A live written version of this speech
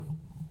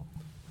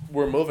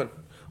We're moving.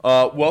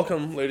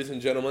 Welcome, ladies and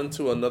gentlemen,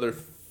 to another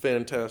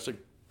fantastic,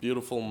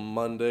 beautiful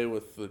Monday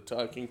with the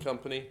Talking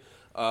Company.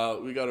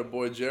 We got our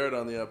boy Jared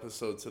on the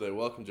episode today.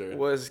 Welcome, Jared.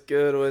 What's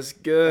good? What's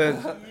good?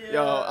 Yeah.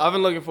 Yo, I've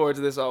been looking forward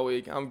to this all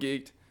week. I'm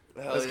geeked.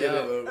 Hell Let's yeah, get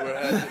it.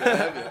 we're happy to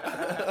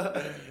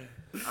have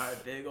you. All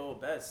right, big old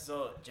bets.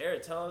 So,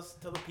 Jared, tell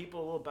the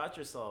people a little about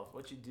yourself.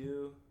 What you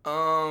do.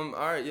 All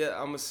right,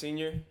 yeah, I'm a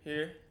senior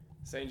here,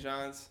 St.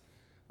 John's.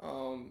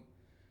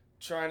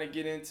 Trying to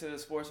get into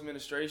sports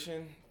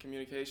administration,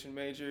 communication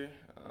major.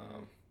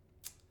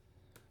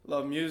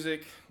 Love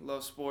music,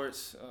 love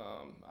sports,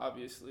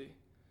 obviously.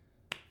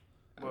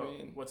 Well,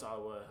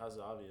 how's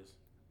it obvious?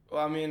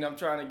 I'm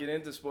trying to get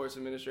into sports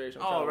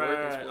administration. I'm Oh, trying to work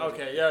in right. sports.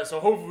 Okay, yeah.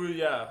 So hopefully.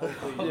 Yeah.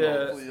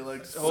 Hopefully you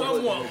like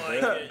Somewhat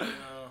like it,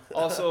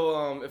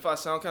 Also, if I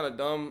sound kind of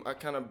dumb, I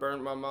kind of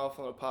burnt my mouth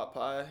on a pot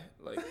pie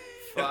like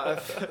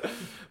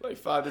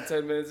 5 to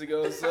 10 minutes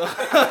ago. So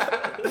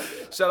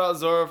shout out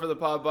Zora for the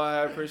pot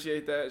pie. I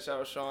appreciate that.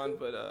 Shout out Sean,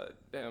 but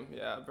damn,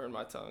 yeah, I burned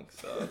my tongue.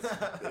 So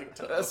Big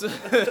time. that's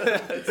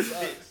It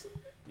sucks.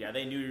 Yeah,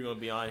 they knew you were gonna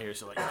be on here,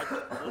 so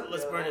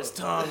let's burn his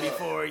tongue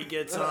before he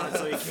gets on,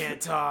 so he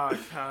can't talk.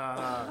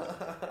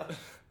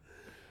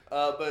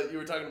 But you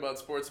were talking about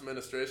sports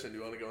administration. Do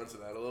you want to go into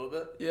that a little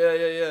bit?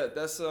 yeah.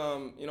 That's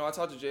I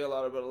talk to Jay a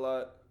lot.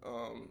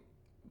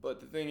 But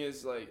the thing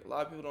is, like, a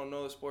lot of people don't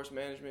know that sports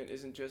management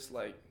isn't just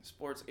like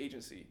sports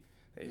agency.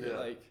 They hear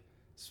like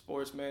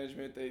sports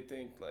management, they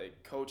think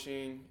like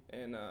coaching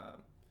and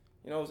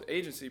it's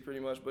agency pretty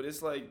much. But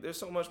it's like there's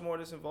so much more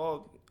that's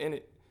involved in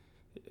it.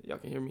 Y'all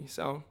can hear me?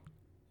 Sound?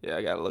 Yeah,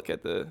 I gotta look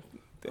at the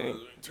thing.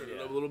 Turn it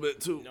up a little bit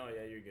too. No,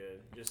 yeah, you're good.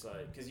 Just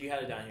like, cause you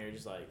had it down here,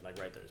 just like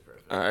right there is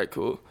perfect. All right,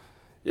 cool.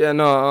 Yeah,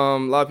 no, a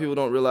lot of people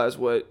don't realize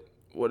what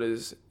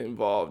is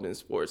involved in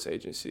sports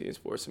agency and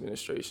sports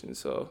administration.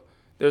 So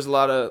there's a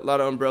lot of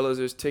umbrellas.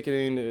 There's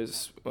ticketing.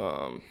 There's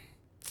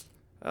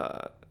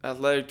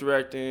athletic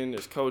directing.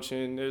 There's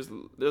coaching. There's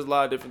a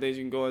lot of different things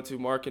you can go into.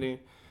 Marketing.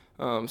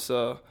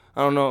 So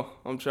I don't know.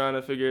 I'm trying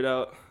to figure it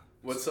out.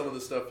 What's some of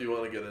the stuff you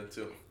want to get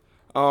into?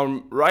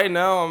 Right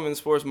now I'm in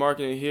sports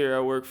marketing here. I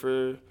work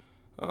for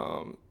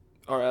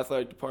our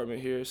athletic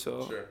department here.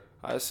 So Sure.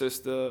 I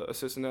assist the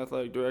assistant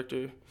athletic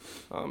director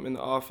in the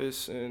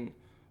office and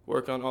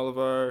work on all of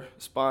our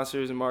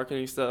sponsors and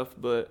marketing stuff.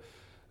 But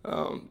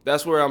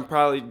that's where I'm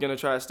probably gonna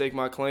try to stake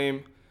my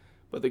claim.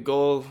 But the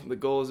goal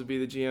is to be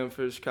the GM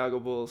for the Chicago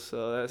Bulls.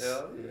 So that's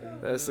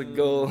the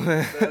goal.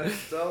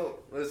 That's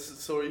dope.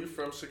 So are you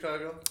from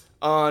Chicago?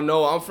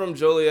 No, I'm from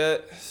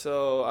Joliet.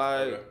 So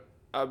I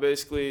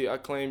Okay. I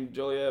claim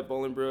Joliet,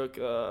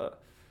 Bolingbrook.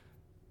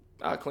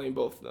 I claim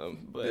both of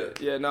them.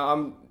 But Yeah.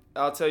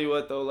 I'll tell you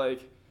what though,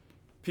 like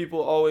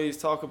people always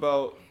talk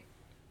about,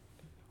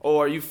 oh,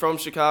 are you from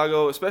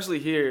Chicago? Especially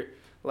here.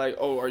 Like,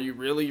 oh, are you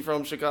really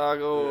from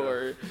Chicago? Yeah.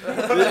 Or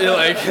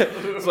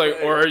it's like,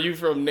 or are you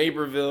from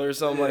Naperville or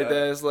something like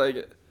that? It's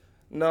like,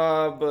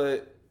 nah,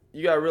 but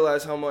you gotta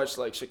realize how much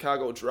like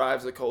Chicago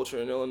drives the culture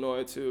in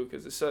Illinois too,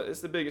 because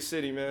it's the biggest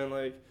city, man.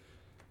 Like,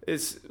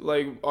 it's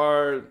like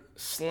our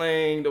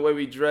slang, the way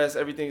we dress,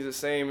 everything's the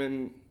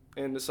same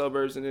in the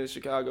suburbs and in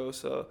Chicago.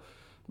 So,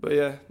 but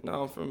yeah,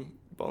 now I'm from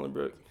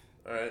Bolingbrook.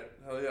 All right.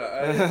 Hell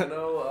yeah.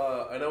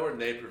 I know where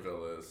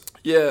Naperville is.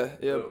 Yeah.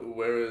 So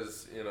where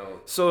is,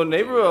 So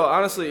Naperville,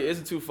 honestly,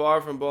 isn't too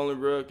far from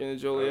Bolingbrook and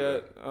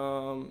Joliet.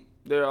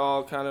 They're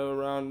all kind of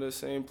around the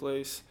same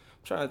place.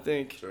 I'm trying to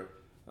think. Sure.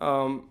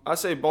 I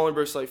say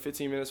Bolingbrook's like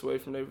 15 minutes away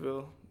from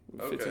Naperville.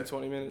 15,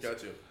 20 minutes.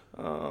 Got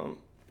you.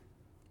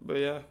 But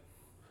yeah.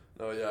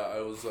 No, yeah, I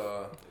was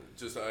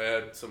I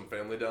had some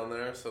family down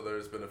there, so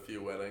there's been a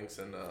few weddings,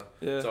 and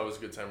it's always a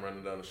good time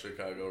running down to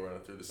Chicago,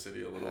 running through the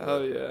city a little bit.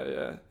 Oh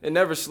yeah. It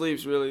never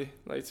sleeps, really.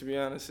 Like, to be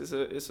honest,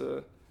 it's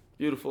a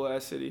beautiful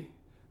ass city.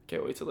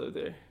 Can't wait to live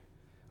there.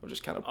 I'm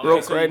just kind of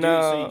broke so right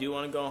now. So you do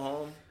want to go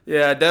home?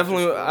 Yeah,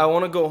 definitely. I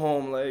want to go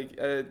home. Like,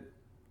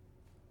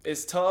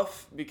 it's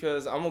tough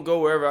because I'm gonna go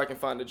wherever I can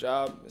find a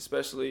job,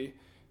 especially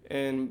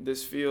in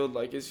this field.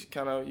 Like, it's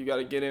kind of, you got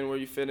to get in where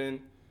you fit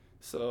in.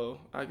 So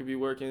I could be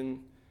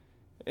working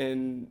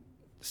in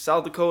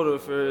South Dakota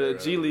for a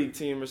G League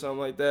team or something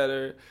like that,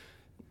 or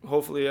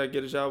hopefully I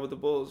get a job with the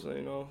Bulls.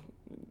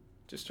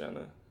 Just trying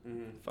to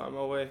find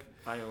my way.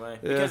 Find your way.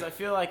 Yeah. Because I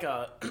feel like,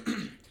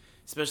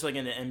 especially like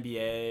in the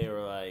NBA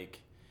or like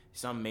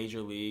some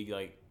major league,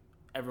 like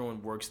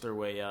everyone works their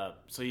way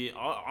up. So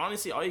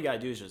honestly, all you gotta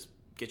do is just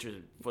get your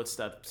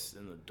footsteps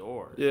in the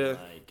door. Yeah.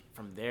 Like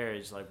from there,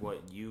 it's like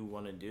what you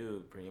want to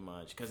do pretty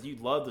much. Because you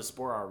love the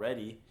sport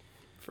already.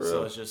 For so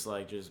real. it's just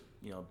like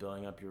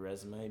building up your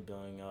resume,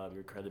 building up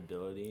your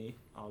credibility,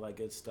 all that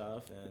good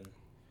stuff, and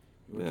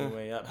working your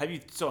way up. Have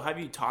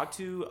you talked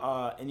to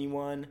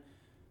anyone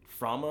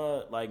from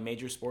a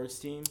major sports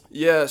team?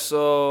 Yeah,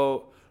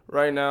 so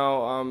right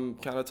now I'm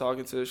kind of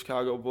talking to the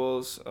Chicago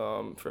Bulls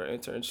for an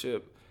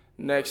internship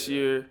next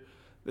year.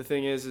 The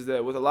thing is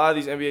that with a lot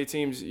of these NBA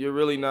teams, you're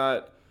really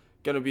not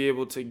going to be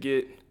able to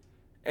get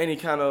any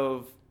kind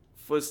of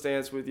foot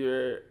stance with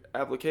your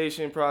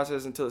application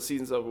process until the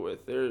season's over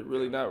with. They're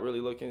really not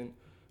really looking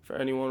for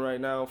anyone right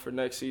now for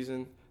next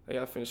season. They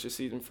got to finish the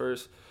season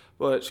first.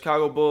 But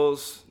Chicago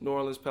Bulls, New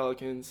Orleans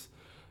Pelicans,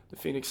 the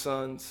Phoenix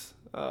Suns,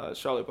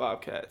 Charlotte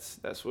Bobcats.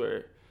 That's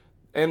where,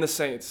 and the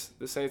Saints.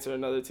 The Saints are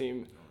another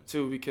team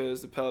too,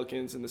 because the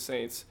Pelicans and the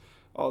Saints,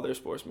 all their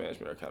sports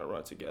management are kind of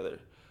run together.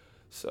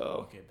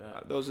 So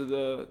those are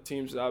the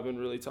teams that I've been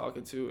really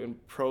talking to in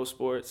pro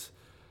sports.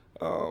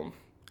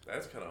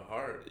 That's kind of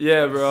hard.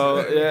 Yeah,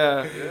 bro.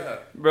 Yeah. Yeah.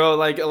 Bro,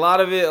 like a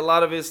lot of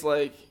it's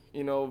like,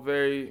 you know,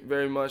 very,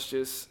 very much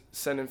just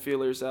sending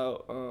feelers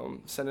out,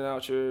 sending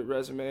out your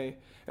resume.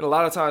 And a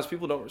lot of times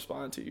people don't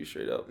respond to you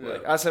straight up. Yeah.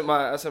 Like I sent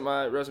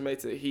my resume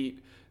to the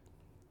Heat.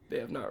 They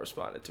have not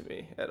responded to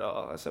me at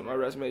all. I sent my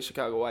resume to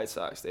Chicago White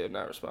Sox. They have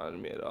not responded to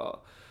me at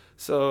all.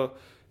 So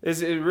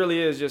it really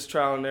is just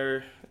trial and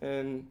error,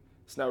 and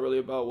it's not really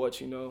about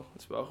what you know.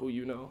 It's about who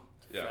you know.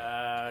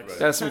 Yeah. Right.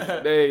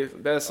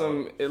 That's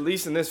some at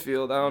least in this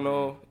field. I don't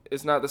know.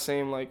 It's not the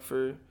same like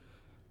for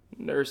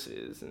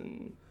nurses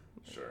and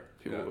Sure.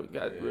 people who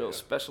got real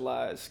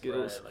specialized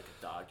skills. Right, like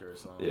a doctor or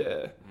something. Yeah.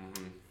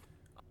 Mm-hmm.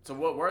 So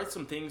what are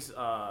some things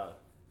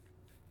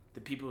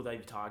the people that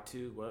you talked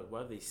to, what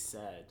have they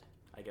said,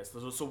 I guess?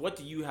 So what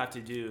do you have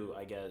to do,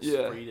 I guess,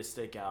 for you to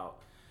stick out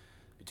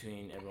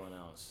between everyone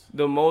else?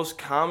 The most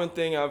common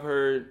thing I've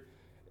heard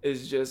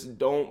is just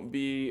don't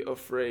be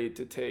afraid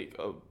to take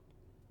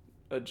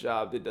a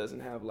job that doesn't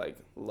have like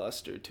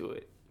luster to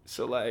it.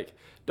 So like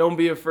don't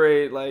be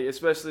afraid, like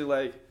especially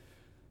like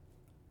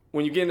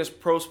when you get into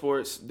pro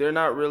sports, they're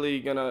not really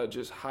gonna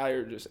just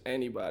hire just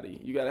anybody.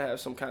 You gotta have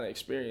some kind of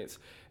experience.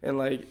 And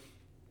like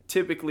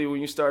typically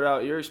when you start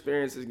out, your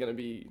experience is gonna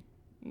be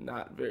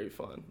not very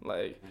fun.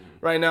 Like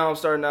right now I'm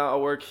starting out, I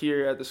work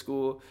here at the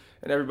school,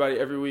 and everybody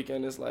every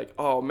weekend is like,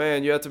 oh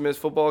man, you have to miss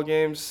football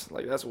games?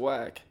 Like that's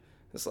whack.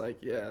 It's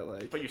like, yeah,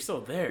 like. But you're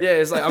still there. Yeah,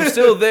 it's like I'm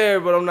still there,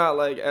 but I'm not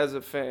like as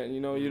a fan.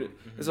 You know,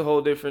 it's a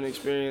whole different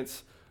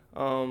experience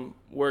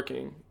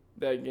working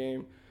that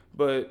game.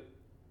 But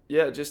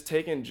yeah, just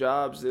taking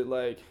jobs that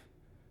like,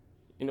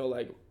 you know,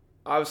 like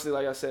obviously,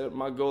 like I said,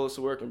 my goal is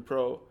to work in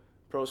pro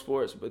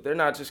sports, but they're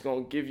not just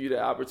gonna give you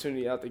the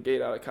opportunity out the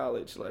gate out of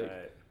college. Like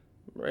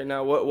right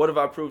now, what have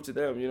I proved to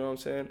them? You know what I'm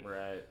saying?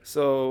 Right.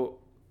 So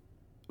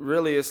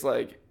really, it's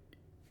like.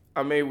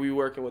 I may be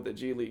working with a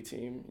G League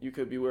team. You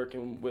could be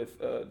working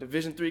with a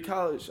Division III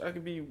college. I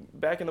could be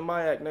back in the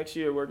MIAC next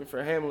year working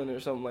for Hamlin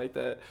or something like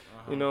that.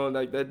 You know,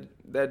 like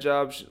that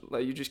job,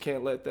 like you just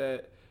can't let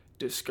that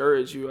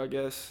discourage you, I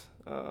guess.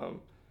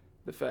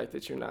 The fact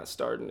that you're not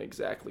starting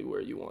exactly where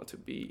you want to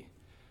be.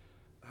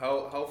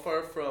 How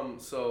far from,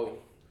 so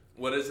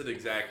what is it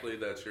exactly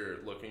that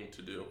you're looking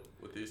to do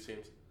with these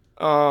teams?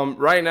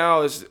 Right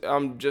now,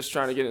 I'm just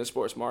trying to get into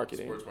sports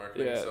marketing. Sports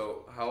marketing. Yeah.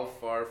 So how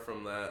far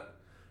from that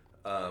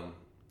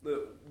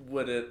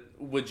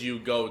would you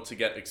go to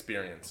get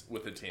experience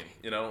with a team?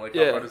 You know, like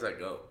how far does that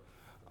go?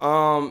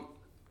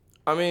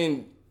 I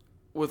mean,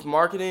 with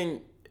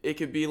marketing, it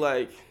could be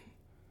like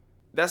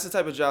that's the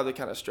type of job that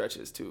kind of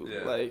stretches too.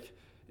 Yeah. Like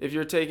if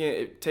you're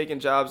taking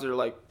jobs that are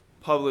like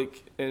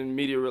public and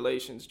media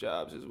relations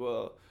jobs as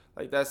well.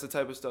 Like that's the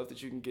type of stuff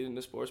that you can get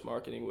into sports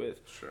marketing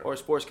with, or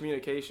sports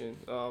communication.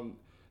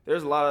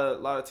 There's a lot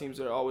of teams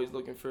that are always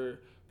looking for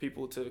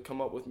people to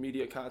come up with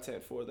media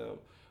content for them.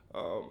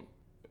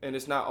 And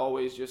it's not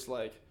always just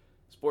like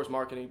sports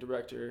marketing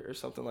director or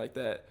something like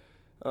that.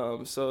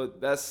 So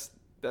that's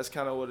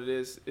kind of what it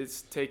is.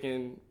 It's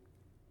taking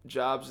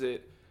jobs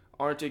that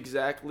aren't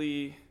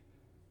exactly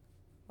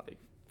like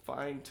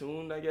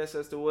fine-tuned, I guess,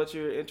 as to what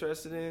you're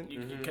interested in.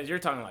 Because you're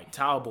talking like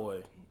Towel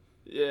Boy.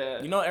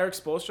 Yeah. You know Eric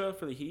Spoelstra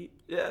for the Heat?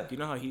 Yeah. Do you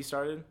know how he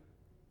started?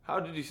 How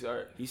did he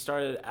start? He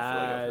started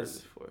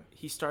as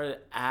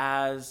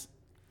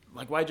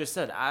like what I just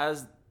said,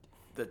 as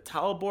the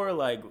towel boy,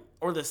 like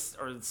or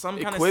some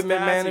kind of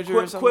equipment manager,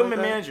 or something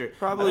equipment like that? manager.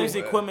 Probably he's the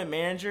equipment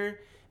manager,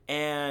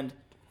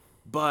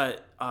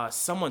 but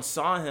someone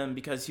saw him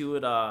because he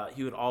would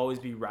always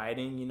be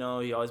writing. You know,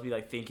 he'd always be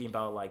like thinking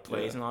about like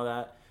plays and all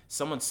that.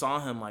 Someone saw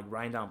him like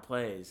writing down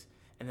plays,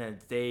 and then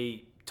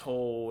they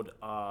told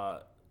the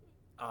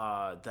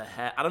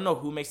head. I don't know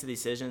who makes the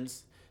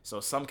decisions. So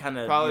some kind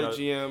of probably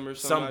GM or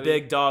somebody. Some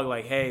big dog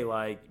like, hey,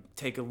 like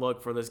take a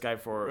look for this guy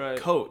for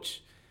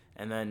coach.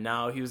 And then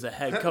now he was a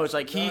head coach.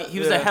 Like he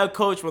was a head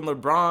coach when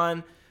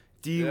LeBron,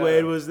 D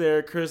Wade was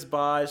there, Chris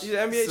Bosh. He's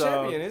an NBA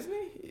champion, isn't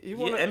he? He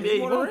won NBA.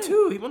 He won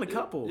two. He won a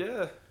couple.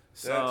 Yeah.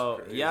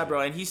 So yeah,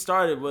 bro, and he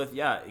started with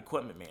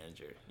equipment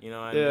manager. You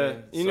know what I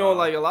mean? You know,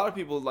 like a lot of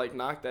people like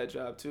knock that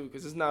job too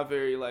because it's not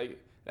very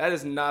like that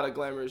is not a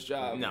glamorous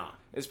job. No.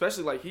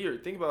 Especially like here.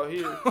 Think about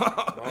here.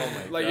 Oh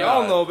my like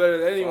y'all know better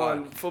than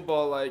anyone.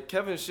 Football. Like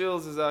Kevin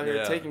Shields is out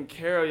here taking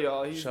care of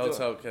y'all. Shouts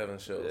out Kevin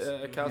Shields.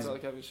 Yeah, shouts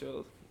out Kevin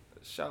Shields.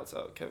 Shouts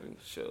out Kevin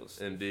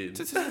Shields. Indeed.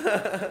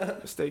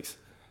 Mistakes.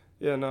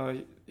 Yeah,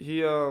 no,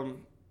 he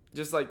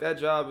just like that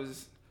job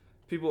is.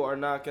 People are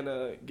not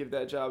gonna give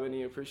that job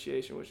any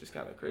appreciation, which is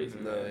kind of crazy.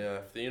 No, yeah.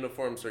 If the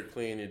uniforms are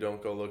clean, you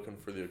don't go looking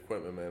for the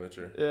equipment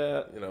manager.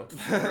 Yeah, you know.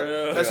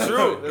 That's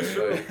true.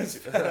 That's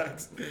true.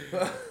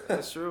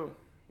 That's true.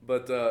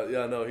 But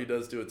yeah, no, he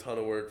does do a ton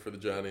of work for the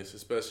Johnnies,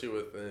 especially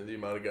with the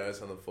amount of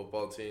guys on the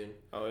football team.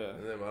 Oh yeah.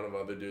 And the amount of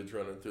other dudes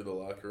running through the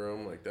locker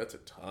room. Like, that's a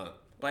ton.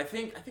 But I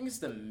think it's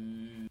the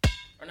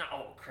or not.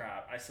 Oh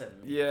crap! I said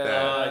Yeah.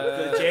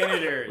 the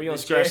janitor. We gonna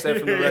The scratch that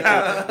from the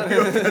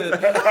janitor.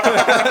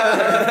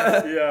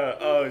 record. Yeah.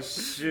 Oh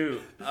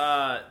shoot.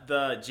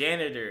 The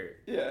janitor.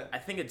 Yeah. I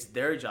think it's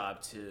their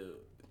job to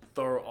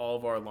throw all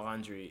of our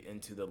laundry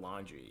into the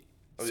laundry.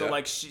 Oh, So yeah.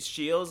 like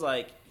Shields,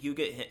 like you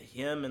get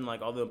him and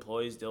like all the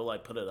employees, they'll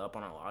like put it up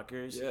on our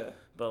lockers. Yeah.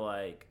 But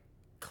like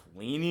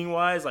cleaning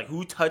wise, like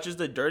who touches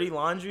the dirty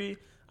laundry?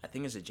 I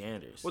think it's the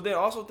janitors. Well, then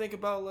also think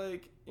about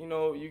like, you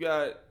know, you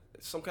got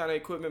some kind of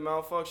equipment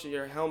malfunction,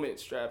 your helmet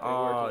strap ain't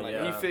working. Like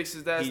yeah. he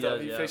fixes that He stuff.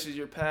 does, He yeah. fixes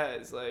your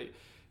pads. Like,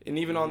 and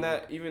even on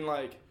that, even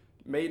like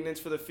maintenance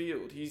for the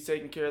field, he's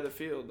taking care of the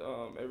field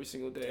every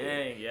single day.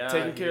 Dang, yeah.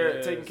 Taking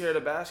care he of the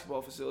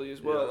basketball facility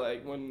as well. Yeah.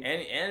 Like when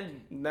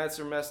and nets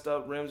are messed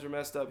up, rims are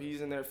messed up,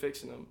 he's in there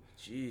fixing them.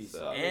 jeez,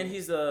 So, I and mean-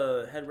 he's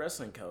the head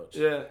wrestling coach.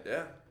 Yeah.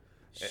 Yeah.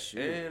 Shoot.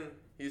 And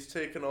he's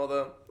taking all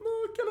the,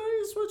 no, can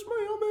I switch my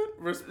helmet?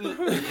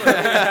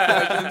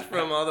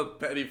 From all the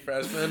petty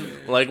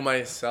freshmen like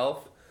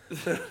myself.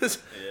 Yeah.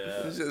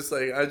 It's just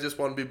like, I just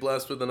want to be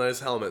blessed with a nice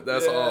helmet.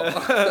 That's Yeah. all.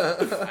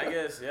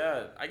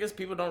 I guess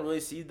people don't really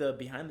see the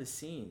behind the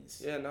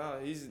scenes Yeah, no,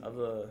 he's of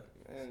a.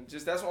 and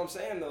just that's what I'm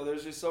saying though.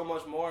 There's just so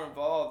much more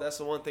involved. That's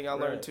the one thing I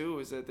learned Right. too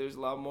is that there's a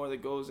lot more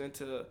that goes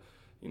into,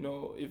 you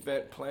know,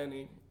 event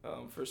planning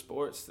for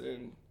sports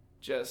than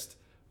just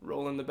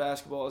rolling the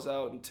basketballs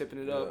out and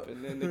tipping it up Yeah.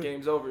 and then the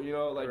game's over. You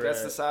know, like that's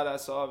the Right. side I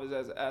saw of it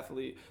as an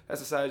athlete. That's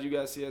the side you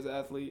guys see as an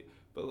athlete.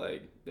 But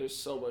like, there's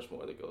so much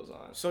more that goes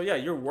on. So yeah,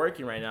 you're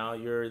working right now.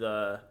 You're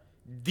the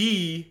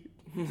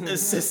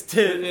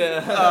assistant.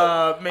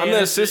 Yeah. I'm manager.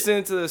 the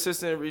assistant to the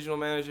assistant regional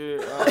manager.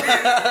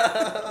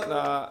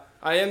 Nah,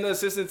 I am the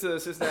assistant to the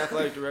assistant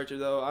athletic director,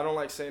 though. I don't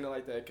like saying it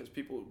like that because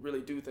people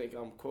really do think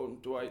I'm quoting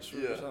Dwight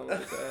Schrute or Yeah. something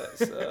like that.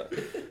 So,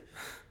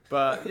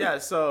 But yeah,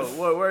 so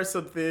what are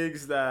some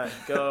things that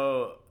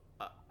go,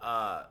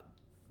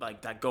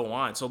 like that go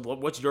on? So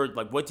what's your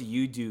like? What do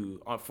you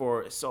do on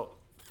for? So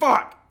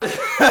fuck, God,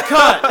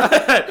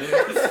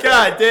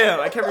 God damn,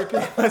 I can't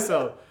repeat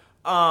myself.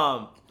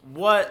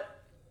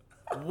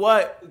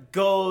 What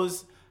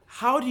goes?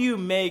 How do you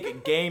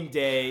make game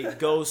day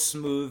go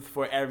smooth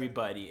for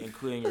everybody,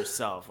 including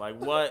yourself? Like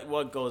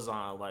what goes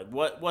on? Like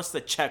what's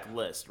the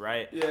checklist,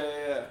 right?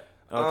 yeah.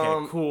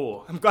 Okay,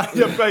 cool. I'm glad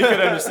you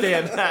can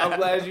understand that. I'm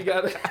glad you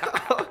got it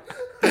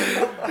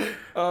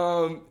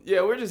out.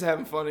 Yeah, we're just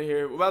having fun in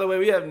here. By the way,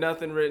 we have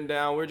nothing written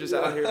down. We're just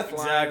out here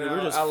flying. Exactly, we're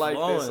out. just I like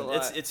flowing. this a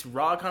lot. It's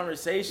raw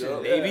conversation,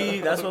 Yeah.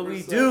 baby. That's what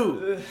we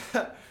do.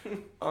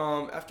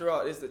 After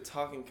all, it's the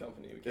talking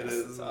company. We It got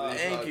is. to talk.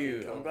 Thank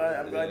you. I'm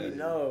glad you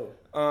know.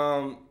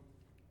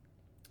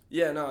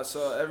 Yeah, no,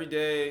 so every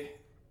day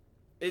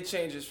it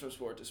changes from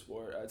sport to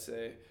sport, I'd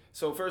say.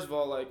 So first of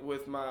all, like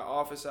with my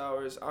office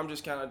hours, I'm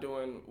just kind of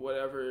doing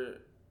whatever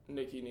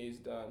Nikki needs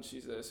done.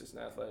 She's the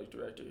assistant athletic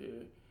director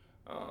here.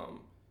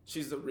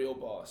 She's the real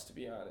boss, to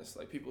be honest.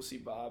 Like people see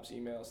Bob's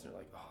emails and they're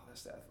like, "Oh,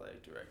 that's the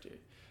athletic director."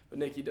 But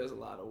Nikki does a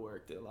lot of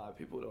work that a lot of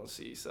people don't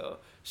see. So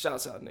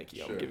shouts out Nikki.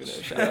 Sure. I'm giving her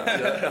a shout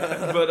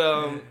out. But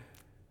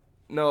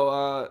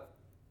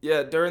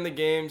yeah, during the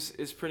games,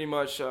 it's pretty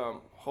much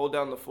hold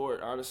down the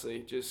fort, honestly.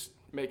 Just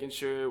making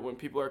sure when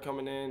people are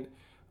coming in,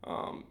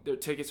 their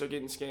tickets are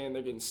getting scanned,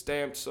 they're getting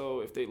stamped,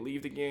 so if they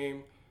leave the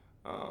game,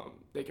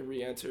 they can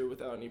re-enter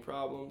without any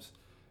problems.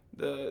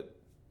 A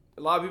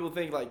lot of people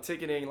think like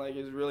ticketing like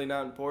is really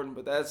not important,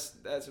 but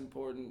that's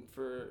important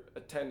for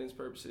attendance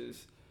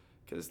purposes.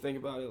 Because think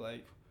about it,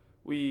 like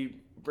we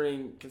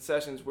bring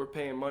concessions, we're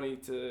paying money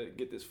to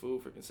get this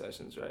food for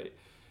concessions, right?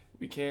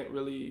 We can't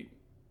really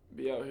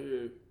be out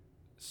here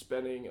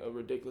spending a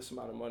ridiculous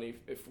amount of money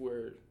if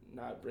we're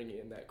not bringing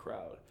in that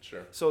crowd.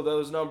 Sure. So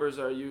those numbers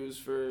are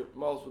used for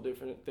multiple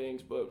different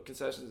things, but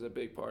concessions is a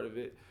big part of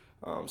it.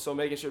 So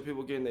making sure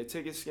people getting their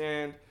tickets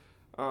scanned.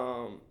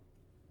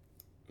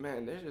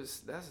 Man,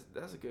 that's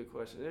a good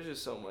question. There's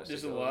just so much.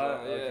 Just that a goes lot?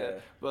 on. Yeah. Okay.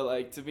 But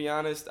like to be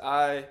honest,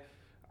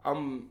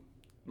 I'm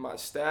my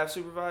staff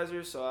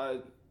supervisor, so I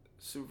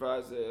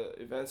supervise the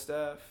event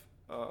staff.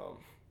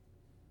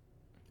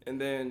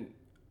 And then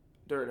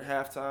during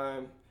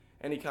halftime,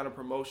 any kind of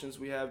promotions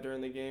we have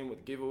during the game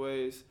with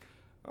giveaways.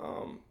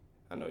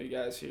 I know you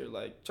guys hear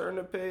like turn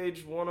to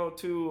page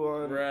 102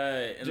 on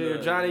Right. your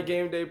Johnny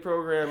Game Day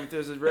program. If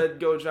there's a red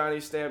Go Johnny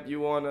stamp,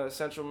 you want a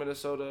Central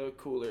Minnesota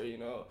cooler, you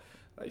know.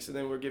 Like so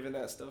then we're giving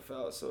that stuff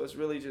out. So it's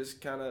really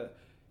just kind of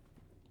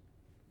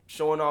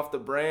showing off the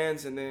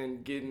brands and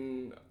then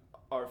getting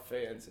our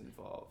fans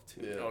involved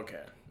too. Yeah.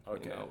 Okay.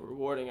 Okay. You know,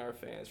 rewarding our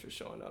fans for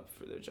showing up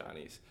for their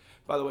Johnnies.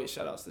 By the way,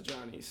 shout outs to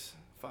Johnnies.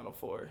 Final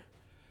Four.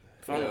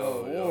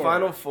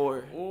 Final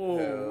Four. Ooh,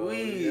 Hell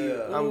wee.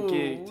 yeah. I'm Ooh,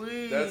 geeked.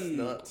 wee. That's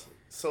nuts.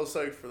 So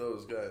psyched for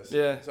those guys.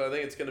 Yeah. So I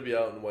think it's going to be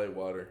out in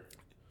Whitewater.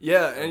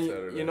 Yeah, On and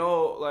Saturday. you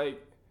know, like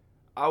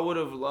I would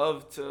have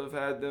loved to have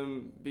had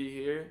them be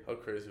here. How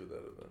crazy would that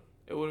have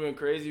been? it would have been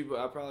crazy, but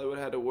I probably would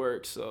have had to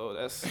work. So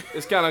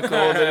it's kind of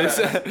cold. That it's,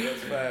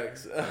 That's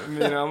facts. I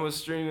mean, I'm gonna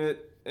stream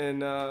it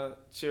and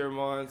cheer him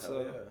on. So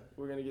Hell yeah.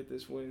 we're gonna get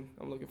this win.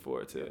 I'm looking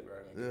forward to it.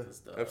 Yeah,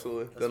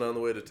 absolutely. Then on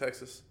the way to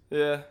Texas.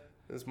 Yeah.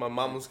 As my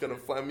mama's gonna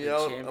fly me The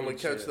out. I'm gonna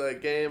catch championship.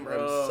 that game. Bro,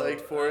 I'm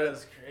psyched for it.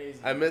 That's crazy.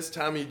 I miss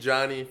Tommy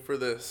Johnny for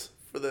this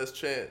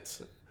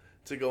chance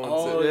to go and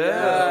Oh sit.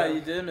 yeah,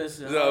 you did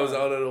miss it. I was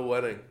out at a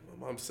wedding.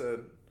 My mom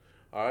said,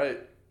 "All right,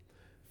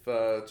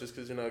 if just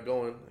because you're not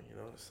going,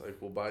 it's like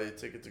we'll buy you a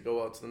ticket to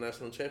go out to the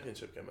national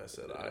championship game." I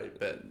said, "I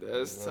bet."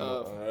 That's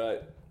tough. All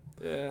right.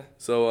 Yeah.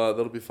 So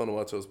that'll be fun to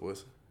watch those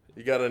boys.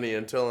 You got any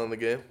intel on the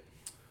game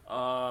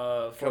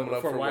coming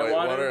up for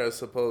Whitewater? I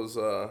suppose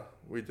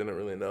we didn't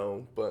really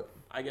know, but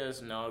I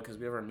guess no, because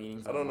we have our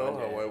meetings. I don't know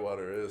how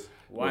Whitewater is.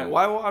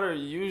 Whitewater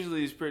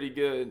usually is pretty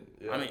good.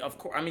 Yeah. I mean, of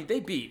course. I mean, they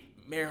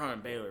beat Maryland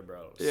and Baylor,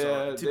 bro.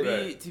 Yeah, So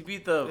to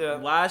beat the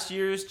last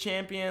year's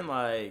champion,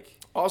 like.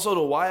 Also,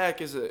 the WIAC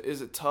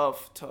is a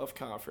tough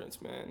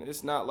conference, man.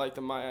 It's not like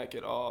the MIAC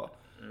at all.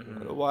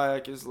 Mm-hmm. The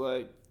WIAC is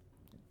like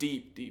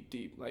deep.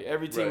 Like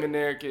every team in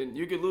there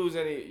you could lose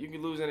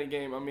any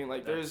game. I mean,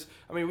 like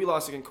we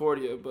lost to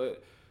Concordia,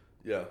 but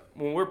yeah,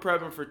 when we're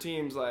prepping for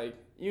teams like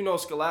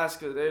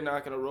Scholastica, they're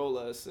not gonna roll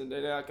us and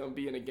they're not gonna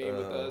be in a game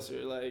with us,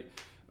 or like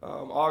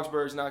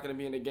Augsburg's not gonna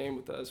be in a game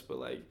with us, but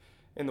like.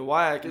 In the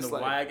WIAC,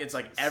 it's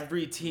like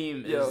every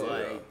team is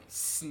like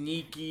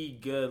sneaky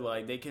good.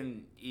 Like they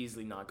can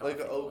easily knock off.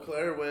 Like Eau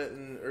Claire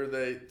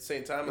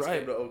St. Thomas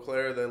came to Eau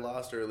Claire. They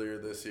lost earlier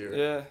this year.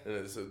 Yeah,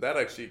 and that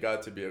actually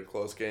got to be a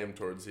close game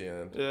towards the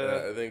end.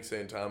 Yeah, I think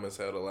St. Thomas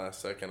had a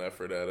last-second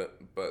effort at it,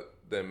 but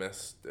they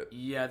missed it.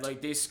 Yeah,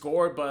 like they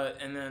scored,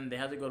 and then they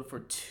had to go for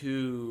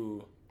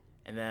 2,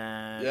 and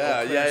then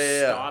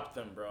stopped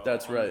them, bro.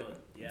 That's right.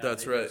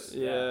 That's right.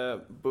 Yeah,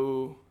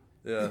 boo.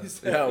 Yeah,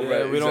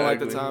 right. We don't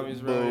like the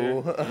Tommies,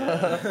 bro.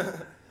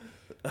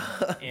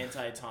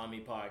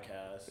 Anti-Tommy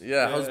podcast.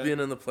 Yeah, how's being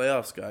in the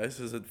playoffs, guys?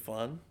 Is it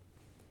fun?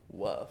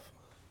 Woof.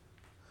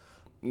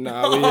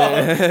 Nah, we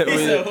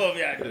said, "Woof,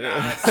 yeah."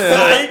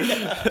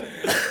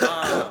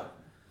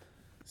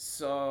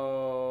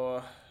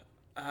 So,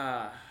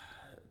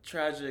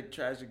 tragic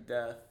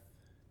death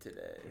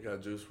today. We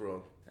got Juice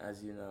WRLD.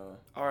 As you know.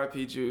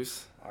 R.I.P.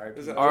 Juice.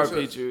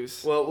 R.I.P.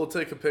 Juice. Well, we'll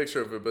take a picture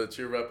of it, but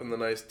you're repping the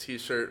nice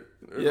T-shirt.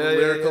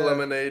 Lyrical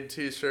Lemonade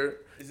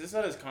T-shirt. Is this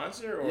at his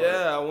concert? Or?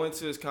 Yeah, I went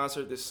to his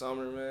concert this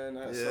summer, man.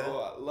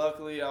 So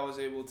luckily I was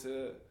able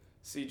to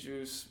see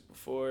Juice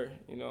before,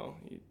 he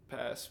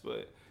passed.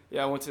 But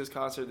yeah, I went to his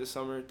concert this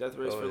summer, Death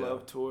Race for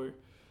Love tour.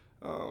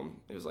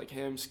 It was like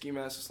him, Ski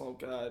Mask,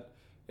 Slump God,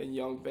 and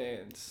Young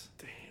Bands.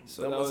 Damn,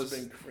 so that must have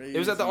been crazy. It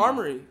was at the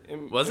Armory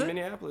in it?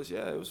 Minneapolis.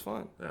 Yeah, it was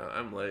fun. Yeah,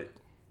 I'm late.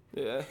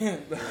 Yeah.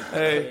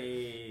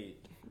 Hey.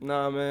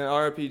 Nah, man.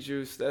 R.I.P.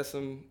 Juice. That's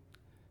some.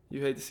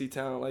 You hate to see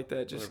talent like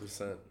that. Just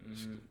 100%.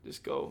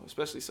 Just go.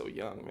 Especially so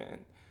young, man.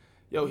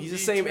 Yo, he's the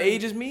same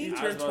age as me. He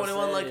turned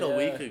 21 like a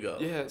week ago.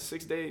 Yeah,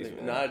 6 days.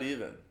 Man. Not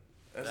even.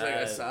 I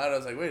saw it. I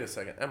was like, wait a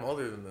second. I'm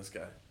older than this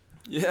guy.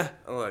 Yeah.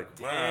 I'm like,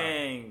 wow.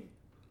 Dang.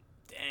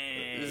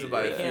 This is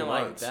about a few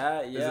months. Like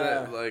that. Yeah. Isn't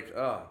that like,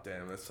 oh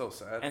damn, that's so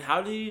sad. And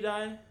how did he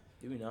die?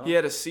 Do we know? He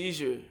had a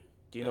seizure.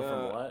 Do you know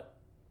from what?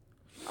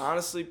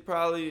 Honestly,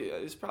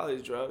 it's probably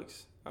his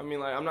drugs. I mean,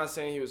 like, I'm not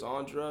saying he was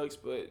on drugs,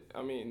 but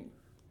I mean,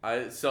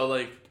 I've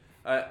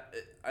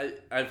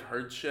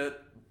heard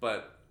shit,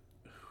 but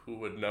who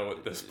would know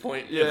at this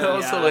point?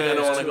 Yeah. So like, I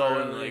don't want to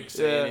go and like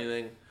say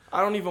anything.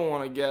 I don't even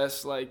want to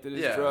guess like that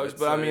it's drugs,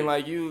 but like, I mean,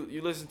 like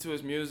you listen to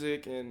his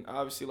music, and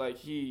obviously, like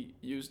he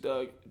used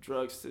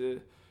drugs to,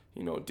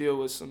 deal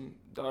with some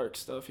dark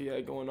stuff he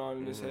had going on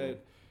in his head,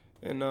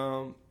 and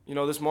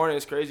this morning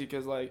it's crazy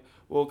because like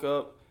woke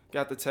up.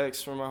 Got the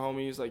text from my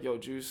homie. He's like, "Yo,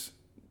 Juice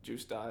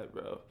died,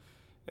 bro."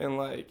 And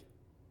like,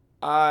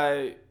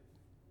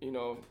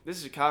 this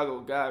is a Chicago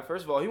guy.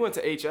 First of all, he went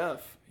to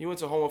HF. He went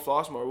to Homewood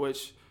Flossmoor,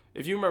 which,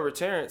 if you remember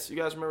Terrence, you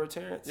guys remember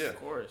Terrence? Yeah,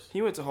 of course.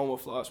 He went to Homewood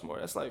Flossmoor.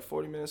 That's like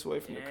 40 minutes away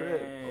from the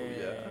crib. Oh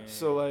yeah.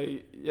 So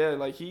like,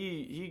 like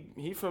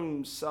he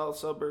from South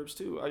Suburbs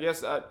too. I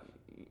guess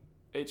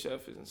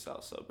HF is in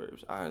South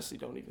Suburbs. I honestly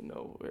don't even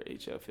know where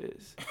HF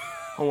is.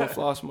 Homewood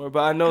Flossmoor,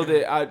 but I know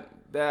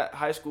that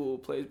high school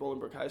plays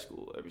Bolingbrook High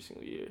School every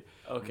single year.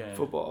 Okay.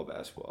 Football,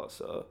 basketball.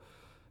 So,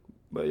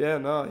 but yeah,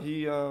 no,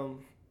 he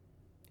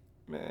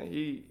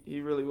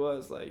really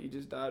was like, he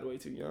just died way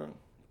too young.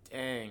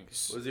 Dang.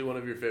 Was he one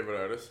of your favorite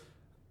artists?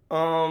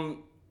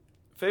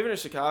 Favorite in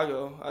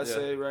Chicago, I'd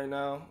say right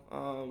now.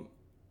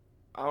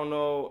 I don't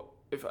know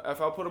if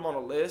I put him on a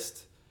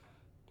list,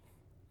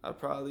 I'd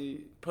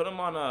probably put him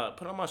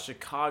on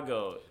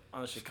Chicago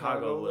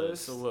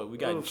list. So look, we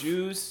got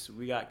Juice,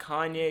 we got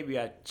Kanye, we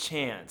got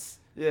Chance.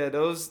 Yeah,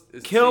 those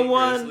is Kill T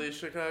One. Grizzly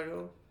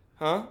Chicago?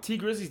 Huh? T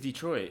Grizzly's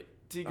Detroit.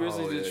 T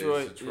Grizzly's yeah,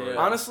 Detroit. Yeah.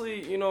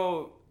 Honestly,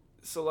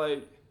 so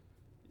like,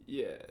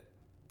 yeah,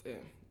 damn.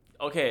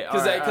 Okay,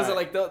 because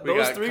like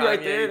those three Kanye,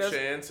 right there. That's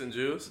Chance, and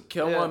Juice.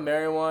 Kill One,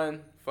 marry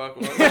one. Fuck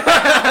one.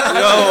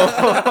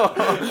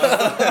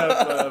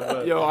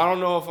 Yo, I don't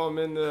know if I'm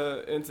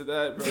into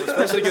that, bro.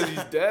 Especially because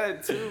he's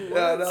dead too.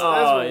 Yeah, That's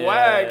Oh,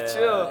 whack. yeah,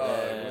 Chill.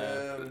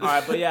 Oh, man. All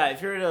right, but yeah,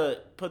 if you were to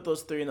put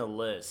those three in the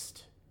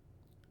list,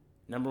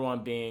 number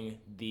one being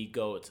the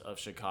GOAT of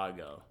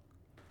Chicago,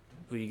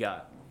 who you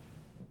got?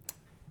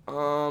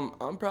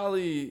 I'm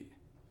probably.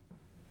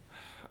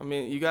 I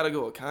mean, you gotta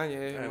go with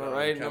Kanye. Am I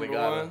right? Kinda Number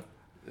gotta. one.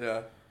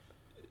 Yeah,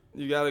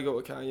 You gotta go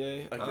with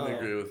Kanye. I can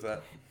agree with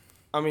that.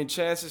 I mean,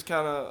 Chance is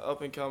kind of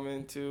up and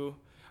coming too.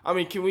 I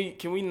mean, can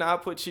we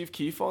not put Chief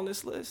Keef on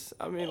this list?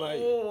 I mean, like,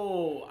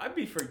 Oh, I'd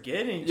be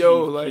forgetting.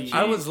 Yo, Chief like, Keef.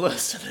 I was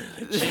listening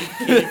to Chief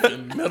Keef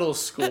in middle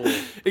school.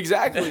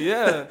 exactly,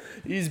 yeah,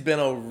 He's been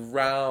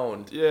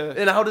around. yeah.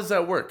 And how does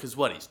that work? Because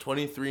what, he's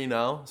 23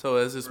 now? So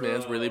has this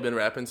man's really Bro. been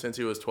rapping since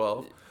he was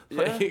 12?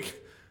 Yeah.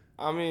 Like,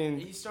 I mean,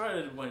 He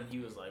started when he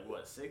was like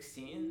what,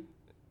 16?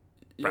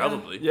 yeah,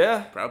 Probably.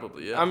 yeah.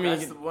 Probably, yeah. I mean,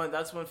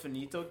 That's when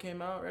Finito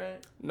came out, right?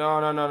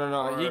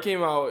 no. He Or-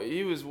 came out.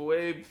 He was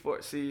way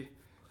before. See,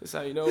 that's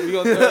how you know. We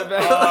gonna throw it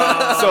back.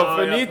 So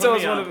Oh, yeah,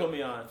 Finito's put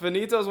me on.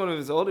 Finito's one of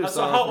his older So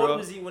songs, how bro. old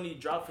was he when he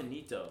dropped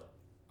Finito?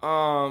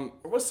 Or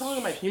what song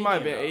am I He might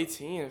have been thinking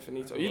 18 in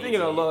Finito. You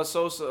thinking of La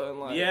Sosa and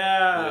like?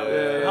 Yeah.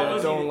 Yeah. How old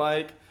was don't he?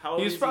 like. How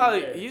old He's was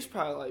probably there? he's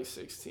probably like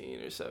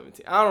 16 or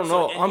 17. I don't So,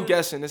 know. and I'm he-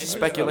 guessing. This is and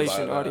he was-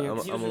 speculation, I'm-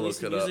 audience. He I'm was gonna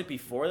releasing look it up. music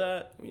before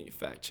that. We need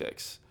fact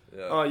checks.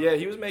 Yeah. Oh yeah,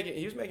 he was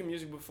making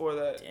music before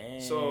that.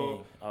 Dang.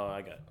 So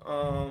I got.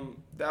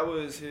 that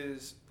was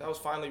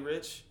Finally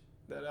Rich.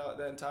 That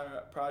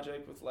entire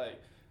project with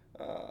like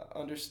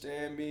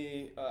Understand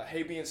Me,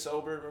 Hey Being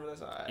Sober. Remember that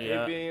song?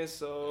 Yeah. Hey Being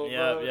Sober.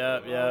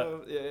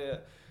 Yeah.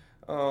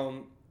 Yeah.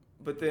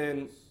 But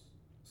then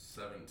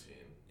 17.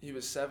 he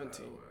was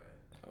 17.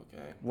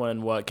 Okay.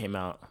 When what came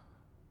out?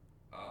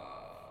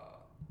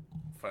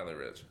 Finally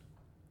Rich.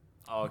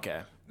 Oh,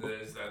 okay.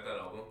 Is that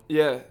album?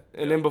 Yeah,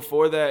 and then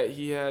before that,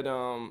 he had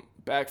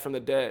Back from the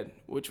Dead,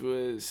 which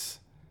was,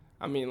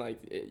 I mean, like,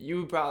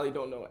 you probably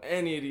don't know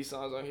any of these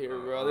songs on here,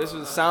 bro. This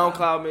was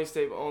SoundCloud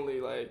mixtape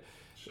only, like,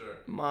 Sure.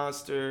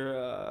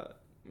 Monster,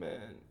 man.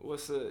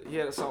 He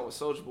had a song with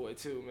Soulja Boy,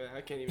 too, man.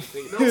 I can't even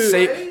think. No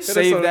way.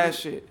 Save that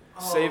shit.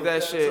 Save that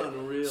that's shit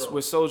unreal.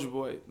 with Soulja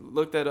Boy.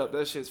 Look that up.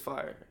 That shit's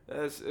fire.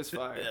 It's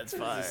fire. That's He's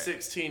fire.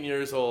 16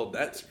 years old.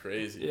 That's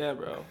crazy. Yeah,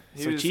 bro.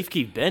 He So was- Chief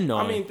Keef been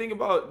known. I mean, think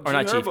about Or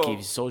not Chief Herbo. Keef,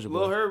 Soulja Boy.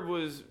 Lil Herb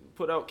was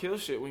put out Kill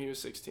Shit when he was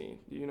 16.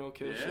 Do you know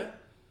Kill Shit?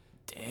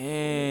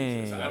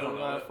 Dang. I don't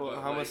know it, but,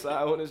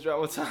 Homicide when it's drop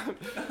what time.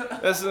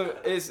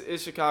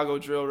 It's Chicago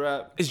drill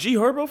rap. Is G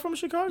Herbo from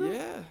Chicago?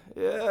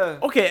 Yeah.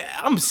 Okay,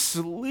 I'm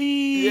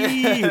sleep.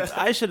 Yeah.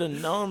 I should have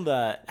known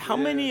that. How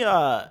many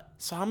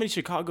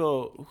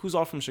Chicago, who's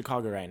all from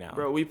Chicago right now?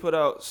 Bro, we put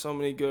out so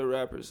many good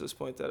rappers. Let's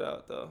point that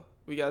out though.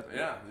 We got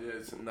Yeah,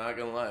 it's not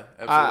gonna lie.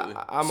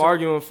 Absolutely. I'm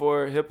arguing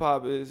for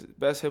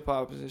best hip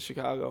hop is in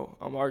Chicago.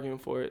 I'm arguing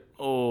for it.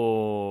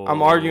 Oh.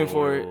 I'm arguing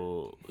for it.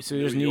 So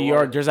there's New New York.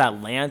 York, there's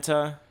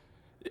Atlanta.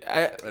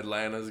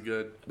 Atlanta's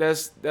good.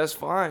 That's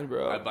fine, I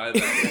bro. buy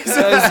that.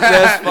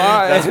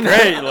 That's fine.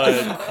 Great,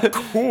 like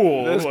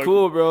cool. That's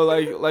cool, bro.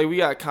 Like we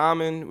got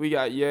Common, we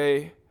got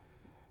Ye,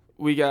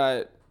 we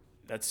got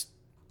That's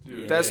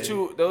Dude, That's Ye-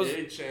 two- those-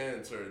 Ye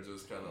Chance are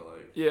just kind of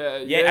like. yeah.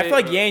 yeah. I feel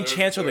like Ye and they're-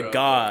 Chance are the they're up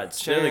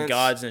gods. They're the Chance.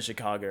 gods in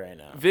Chicago right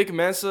now. Vic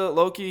Mensa,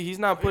 Loki, he's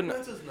not putting.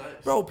 That's just nice.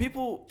 Bro,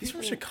 people. He's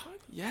from Chicago.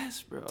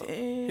 Yes, bro.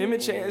 Dang. Him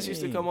and Chance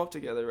used to come up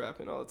together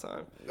rapping all the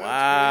time.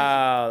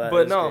 Wow, that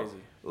But is no, crazy.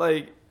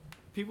 like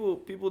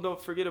people don't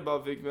forget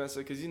about Vic Mensa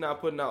because he's not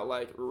putting out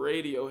like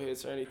radio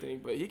hits or anything,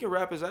 but he can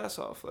rap his ass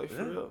off, like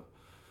for Yeah. real.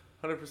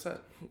 100%.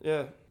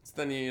 Yeah, So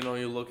then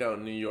you look out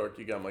in New York,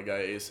 you got my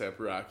guy ASAP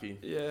Rocky.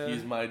 Yeah.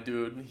 He's my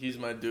dude.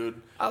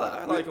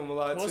 I like him a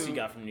lot Who else too. you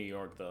got from New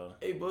York though?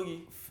 Hey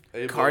Boogie.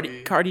 A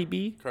Cardi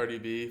B. Cardi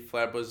B,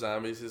 Flatbush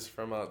Zombies is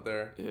from out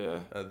there. Yeah.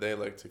 They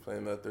like to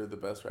claim that they're the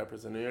best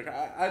rappers in New York.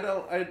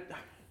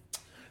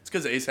 It's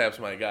because ASAP's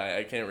my guy.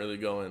 I can't really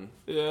go and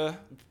Yeah.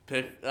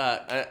 pick.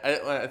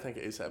 I think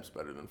ASAP's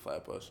better than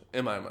Flatbush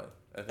in my mind.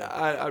 I think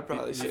I'd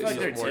probably I say feel like so.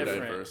 they're more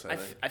diverse, I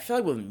think. I feel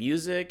like with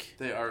music,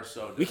 they are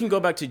so. Different. we can go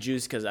back to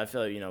Juice because I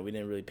feel like we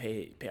didn't really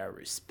pay our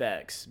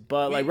respects.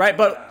 But We- like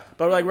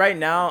right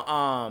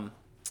now,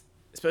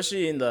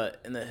 especially in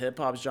the hip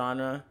hop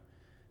genre,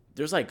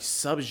 there's like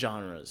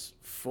subgenres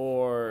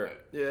for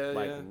Yeah,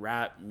 like yeah.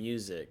 rap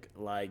music.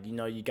 Like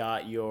you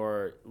got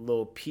your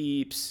Lil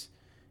Peeps,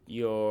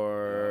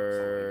 your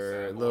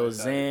Sad Boy Lil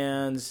type.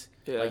 Xans,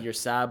 Yeah. like your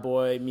Sad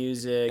Boy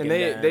music, And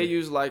then- they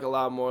use like a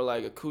lot more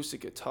like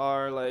acoustic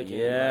guitar, like and,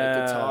 Yeah.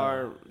 like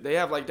guitar. They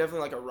have like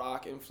definitely like a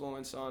rock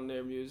influence on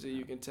their music.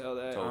 You can tell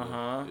that. Totally.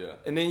 Uh-huh. Yeah.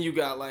 And then you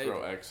got like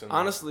Throw X in there.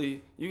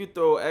 honestly, you could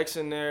throw X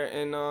in there,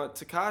 and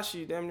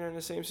Takashi damn near in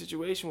the same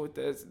situation with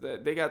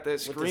that. They got that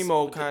with the-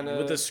 screamo with the- kind of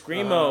with the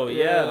screamo,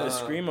 yeah. the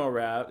screamo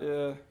rap.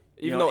 Yeah.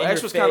 Even know, though in X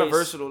your was kind of face.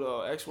 versatile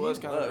though. X was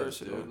kind of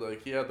versatile. Dude.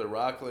 Like he had the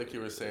rock, like you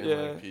were saying,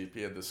 Yeah. like Peep.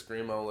 He had the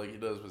screamo, like he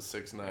does with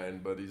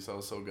 6ix9ine, but he's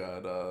also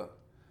got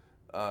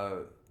I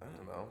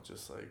don't know,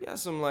 just like Yeah,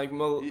 some like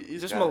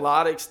He's just got-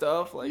 melodic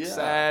stuff like Yeah.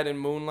 Sad and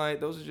Moonlight.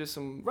 Those are just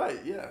some right,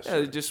 yeah, yeah.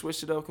 sure. They just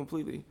switched it up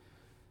completely.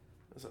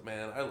 was like,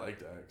 man, I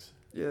liked X.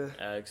 Yeah.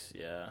 X,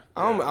 yeah.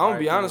 I'm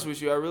R.I.P. be honest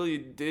with you. I really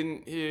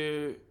didn't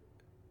hear.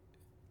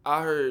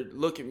 I heard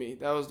 "Look at Me."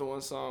 That was the one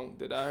song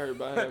that I heard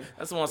by him.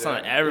 That's the one song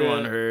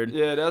everyone heard.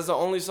 Yeah, that's the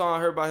only song I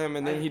heard by him,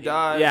 and then he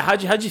died. Yeah,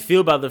 how'd you feel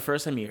about the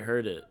first time you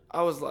heard it?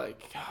 I was like,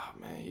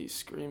 oh, man, he's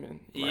screaming.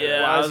 Like,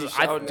 Yeah, why is he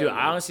shouting at me?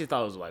 I honestly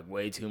thought it was like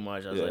way too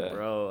much. I was like,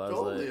 bro,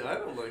 Totally, I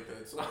don't like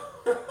that song.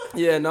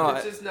 Yeah, no,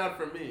 it's just not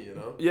for me, you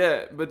know.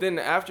 Yeah, but then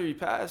after he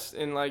passed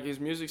and like his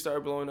music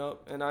started blowing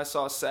up, and I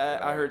saw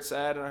 "Sad," I heard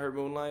 "Sad" and I heard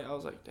 "Moonlight." I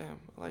was like, damn,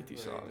 I like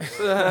these songs.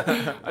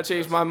 I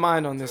changed my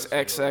mind on this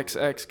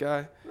XXX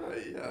guy.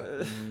 Right,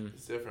 yeah.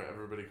 It's different.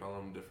 Everybody call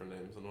them different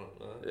names and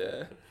whatnot.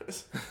 Yeah.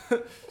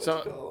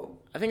 So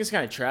I think it's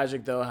kind of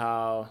tragic though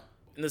how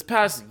in this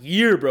past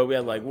year, bro, we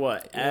had like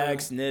what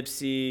X,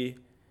 Nipsey,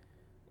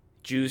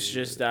 Juice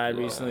just died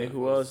recently.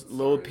 Who else?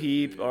 Lil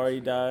Peep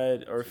already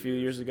died or a few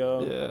years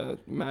ago. Yeah,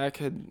 Mac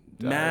had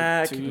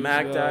died.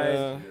 Mac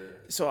died.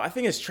 So I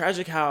think it's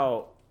tragic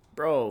how,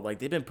 bro, like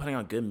they've been putting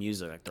out good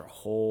music like their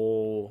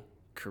whole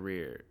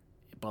career.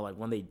 But like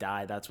when they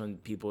die, that's when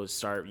people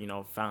start,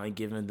 finally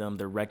giving them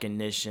the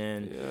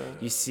recognition. Yeah.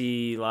 You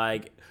see, I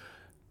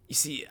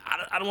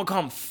don't want to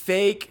call them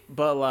fake,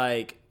 but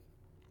like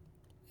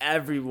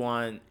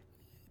everyone,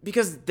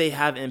 because they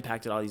have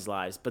impacted all these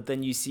lives. But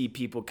then you see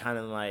people kind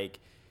of like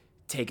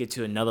take it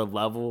to another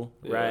level,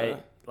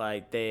 right?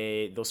 Like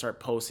they'll start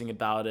posting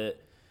about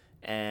it,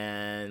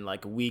 and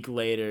like a week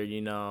later,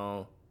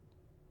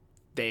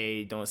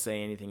 they don't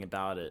say anything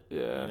about it.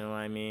 Yeah. You know what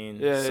I mean?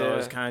 Yeah. So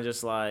it's kind of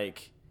just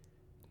like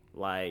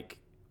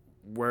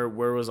where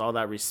was all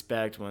that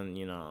respect when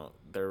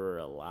they were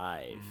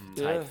alive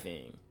type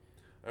thing.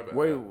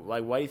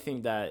 Why do you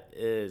think that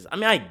is? I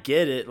mean, I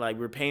get it, like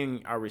we're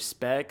paying our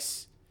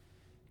respects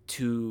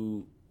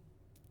to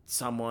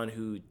someone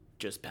who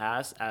just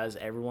passed, as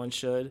everyone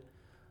should,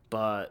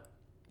 but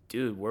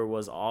dude, where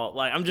was all,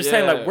 like, I'm just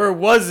saying, like, where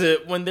was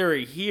it when they were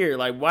here?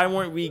 Like, why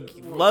weren't we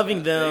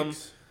loving them?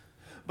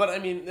 But I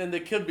mean, and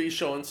they could be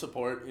showing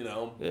support,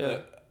 Yeah.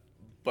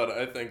 But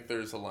I think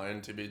there's a line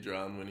to be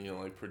drawn when you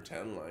like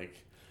pretend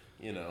like,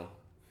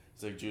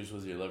 it's like Juice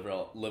was your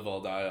live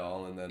all die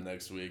all, and then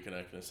next week you're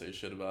not gonna say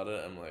shit about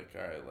it. I'm like,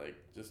 all right, like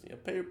just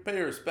pay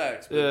your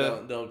respects,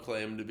 but don't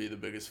claim to be the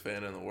biggest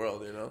fan in the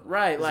world,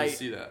 Right, like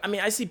see that. I mean,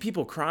 I see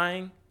people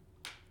crying,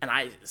 and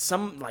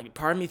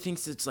part of me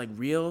thinks it's like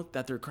real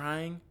that they're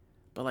crying,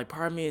 but like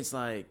part of me is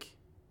like,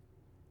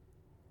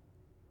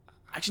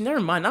 actually never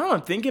mind. Now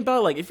I'm thinking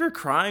about, like, if you're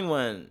crying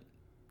when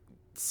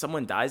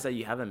someone dies that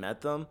you haven't met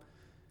them,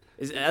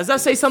 does that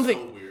say something?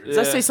 So Does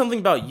that say something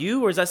about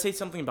you, or does that say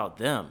something about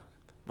them?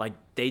 Like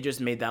they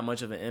just made that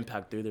much of an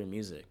impact through their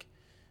music.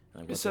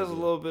 Like, it says a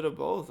little bit of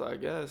both, I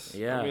guess.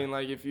 Yeah. I mean,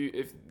 like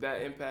if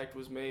that impact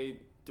was made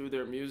through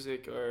their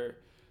music or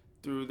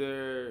through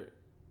their,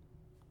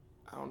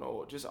 I don't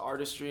know, just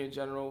artistry in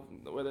general,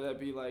 whether that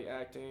be like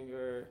acting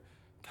or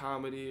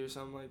comedy or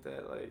something like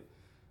that. Like,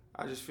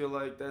 I just feel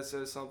like that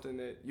says something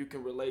that you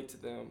can relate to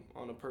them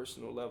on a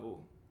personal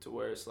level, to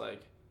where it's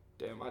like,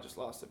 damn, I just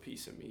lost a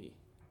piece of me.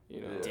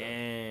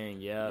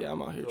 Dang, yeah. Yeah,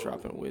 I'm out here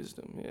dropping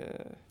wisdom.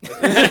 Yeah.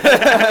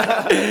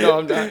 No,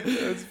 I'm not.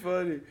 That's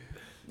funny.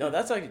 No,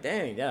 that's like,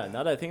 dang, yeah.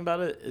 Now that I think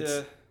about it,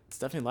 it's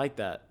definitely like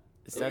that.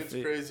 It's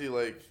definitely crazy,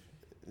 like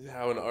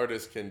how an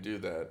artist can do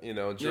that.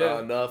 Draw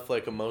enough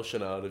like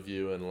emotion out of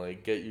you and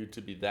like get you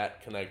to be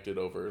that connected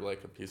over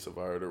like a piece of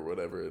art or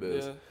whatever it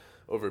is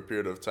over a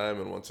period of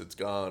time. And once it's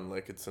gone,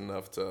 like it's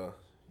enough to,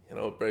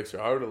 it breaks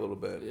your heart a little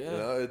bit.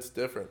 Yeah. It's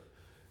different.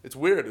 It's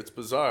weird. It's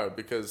bizarre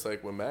because,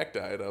 like, when Mac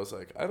died, I was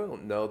like, I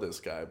don't know this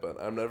guy, but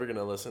I'm never going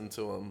to listen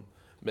to him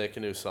make a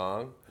new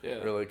song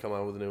or, like, come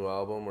out with a new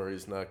album, or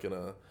he's not going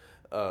to,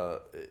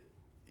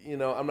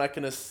 I'm not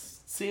going to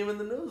see him in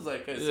the news.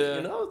 Like I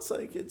said, it's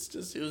like, it's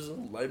just, he was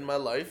lighting my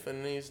life,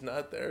 and he's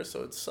not there,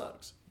 so it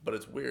sucks. But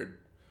it's weird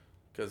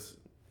because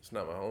he's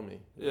not my homie.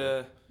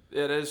 Yeah.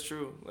 Yeah, that is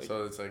true. Like,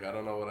 so it's like, I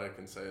don't know what I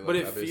can say. Like, but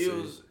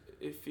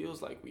it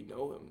feels like we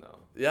know him though.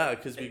 Yeah,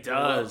 because we grew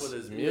up with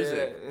his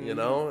music.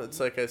 Yeah, it's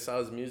like I saw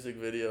his music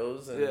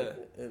videos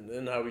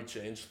and how he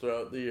changed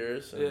throughout the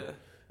years. And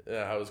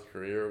how his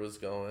career was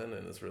going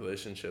and his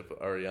relationship with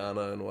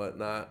Ariana and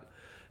whatnot.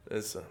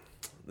 It's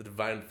the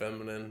Divine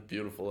Feminine,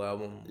 beautiful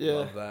album. Yeah.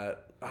 Love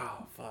that.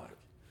 Oh, fuck.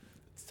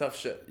 It's tough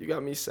shit. You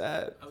got me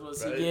sad. I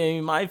was about to say,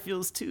 yeah, my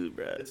feels too,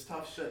 bro. It's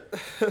tough shit.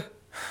 For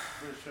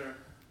sure.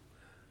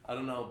 I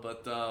don't know,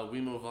 but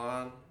we move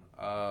on.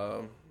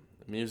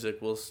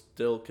 Music will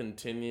still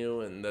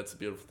continue, and that's the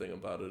beautiful thing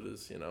about it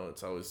is,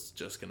 it's always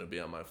just going to be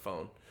on my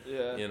phone.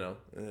 Yeah.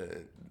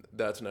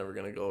 That's never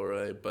going to go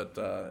away, but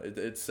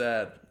it's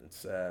sad. It's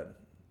sad.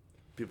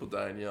 People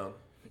dying young.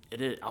 It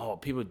is. Oh,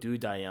 people do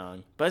die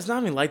young. But it's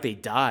not even like they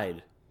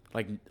died.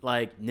 Like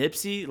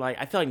Nipsey, like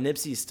I feel like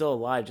Nipsey is still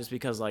alive just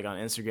because like on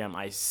Instagram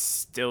I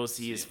still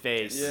see his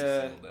face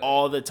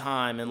all the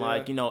time, and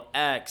like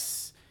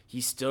X,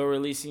 he's still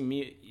releasing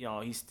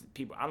he's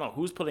people. I don't know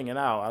who's putting it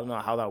out. I don't know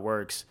how that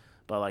works.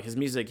 But, like, his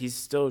music, he's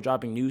still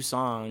dropping new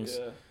songs.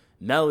 Yeah.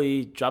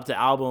 Melly dropped the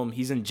album.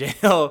 He's in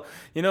jail.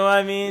 You know what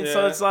I mean? Yeah.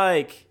 So it's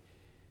like,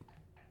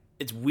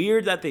 it's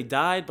weird that they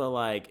died, but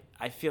like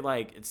I feel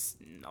like it's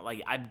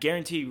like I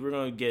guarantee we're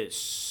gonna get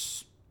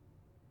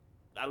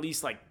at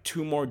least like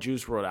 2 more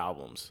Juice WRLD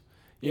albums.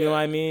 You know what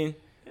I mean?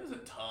 He has a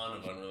ton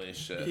of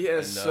unreleased shit. He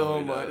has so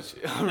much.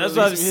 That's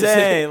what I'm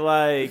saying.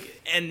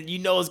 Like, and you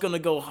know it's gonna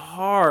go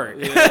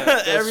hard. Yeah,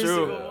 that's every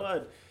true. single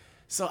one.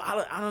 So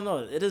I don't know.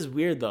 It is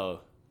weird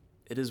though.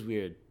 It is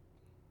weird.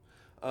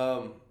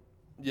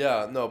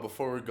 Yeah, no,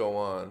 before we go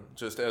on,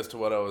 just as to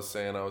what I was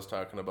saying, I was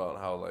talking about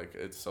how, like,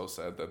 it's so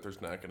sad that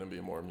there's not going to be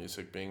more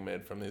music being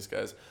made from these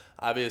guys.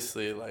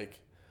 Obviously, like,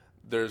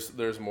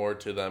 there's more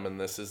to them, and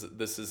this is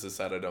the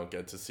side I don't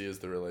get to see is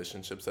the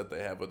relationships that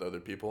they have with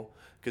other people.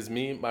 Because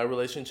my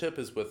relationship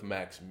is with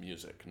Mac's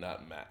music,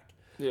 not Mac.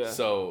 Yeah.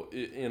 So,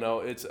 you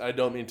know, I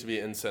don't mean to be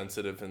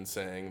insensitive in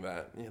saying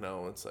that, you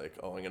know, it's like,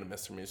 oh, I'm going to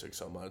miss their music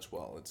so much.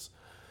 Well, it's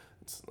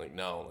like,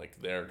 no, like,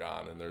 they're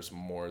gone, and there's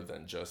more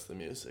than just the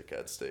music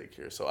at stake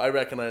here. So I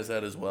recognize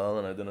that as well,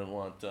 and I didn't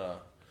want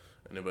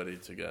anybody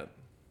to get,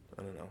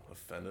 I don't know,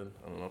 offended.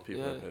 I don't know,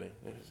 people are petty.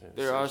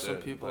 There are some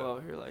people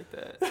out here like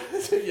that.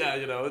 Yeah,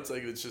 you know, it's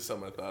like, it's just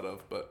something I thought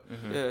of, but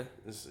Yeah.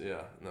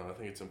 No, I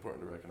think it's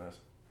important to recognize.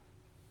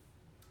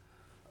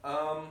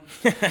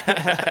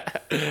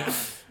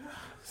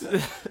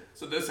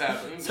 So this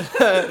happens.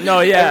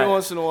 No, yeah. Every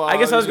once in a while. I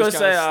guess I was we gonna just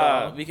say kinda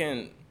stop. we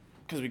can,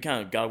 because we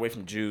kind of got away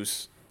from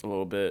Juice a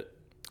little bit.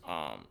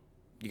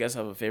 You guys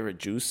have a favorite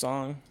Juice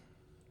song?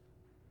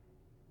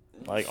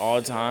 Like all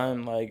the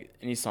time, like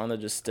any song that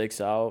just sticks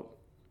out.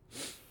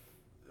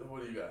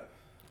 What do you got?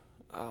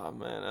 Oh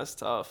man, that's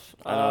tough.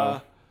 I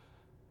know.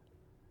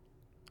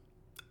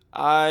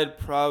 I'd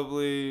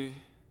probably.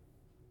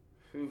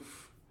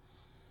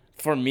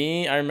 For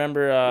me, I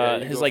remember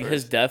you his go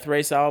his first. Death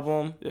Race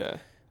album Yeah.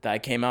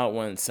 that came out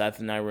when Seth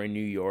and I were in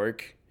New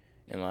York,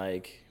 and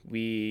like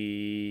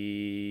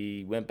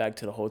we went back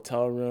to the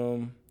hotel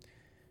room.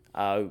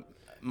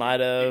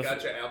 Might have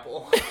Got your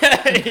apple.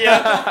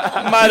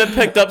 yeah, might have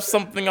picked up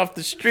something off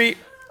the street.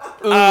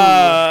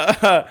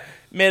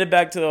 Made it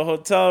back to the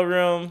hotel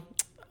room.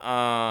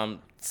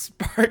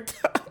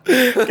 Sparked up.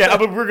 Okay,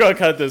 we're gonna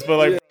cut this, but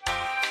like.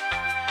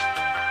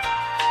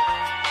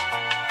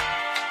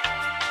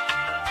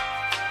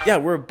 Yeah,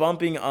 we're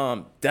bumping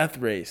Death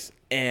Race,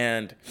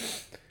 and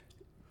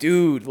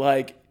dude,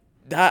 like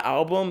that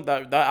album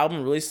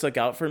really stuck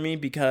out for me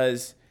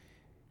because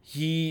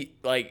he,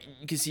 like,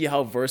 you can see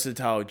how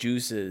versatile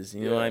Juice is.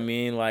 You know what I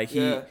mean? Like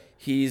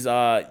he's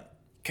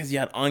because he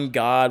had On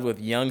God with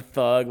Young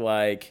Thug,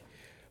 like.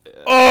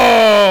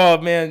 Oh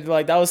man,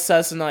 like that was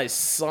Seth's and I's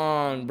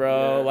song,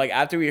 bro. Yeah. Like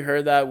after we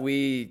heard that,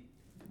 we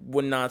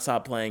would not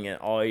stop playing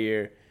it all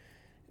year.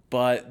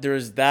 But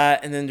there's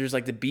that, and then there's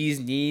like the Bee's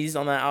Knees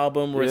on that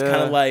album where it's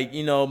kind of like,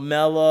 you know,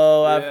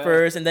 mellow at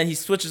first, and then he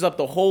switches up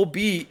the whole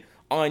beat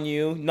on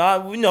you,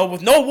 not, you know,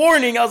 with no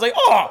warning. I was like,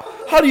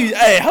 oh,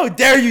 how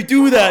dare you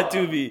do that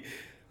to me?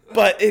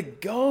 But it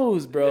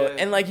goes, bro. Yeah.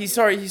 And like he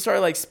started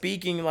like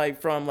speaking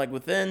like from like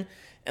within,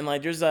 and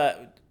like there's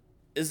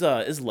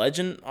is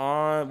Legend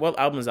on, what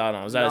album is that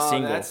on? Was that a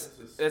single?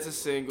 That's a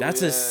single.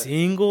 That's a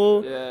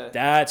single? Yeah.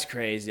 That's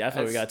crazy. I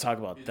thought we gotta talk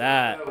about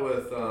that.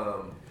 With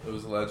it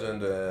was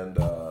Legend and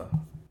there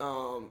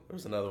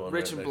was another one.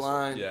 Rich and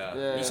Blind.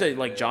 Yeah. You said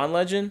like John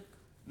Legend?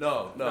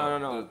 No.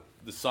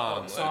 The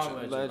song.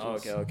 Legend. Legend. Oh,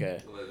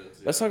 okay.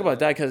 Legends, Let's talk about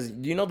that, because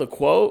do you know the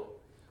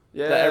quote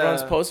that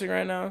everyone's posting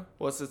right now?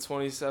 What's the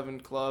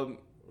 27 club?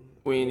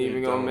 We ain't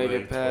even gonna make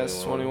it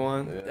past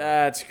 21. Yeah.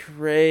 That's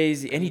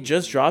crazy. And he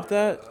just dropped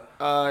that?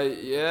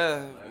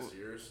 Yeah. Last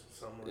year's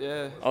somewhere.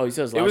 Yeah. Oh, he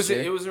says It last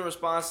year? was in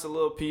response to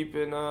Lil Peep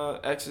and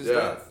X's Yeah.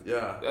 death.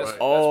 Yeah. That's Right.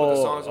 what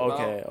the song's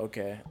about.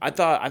 Okay. I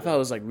thought it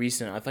was like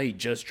recent. I thought he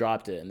just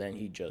dropped it, and then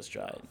he just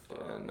died. Yeah,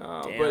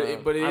 no,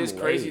 Damn, but it I'm is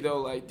crazy late.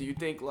 though. Like, do you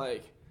think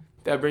like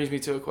that brings me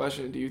to a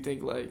question? Do you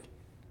think like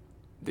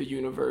the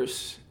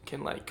universe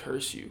can like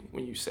curse you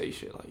when you say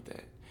shit like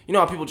that? You know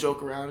how people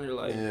joke around and you're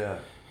like, Yeah.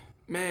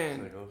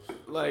 man,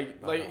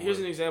 like here's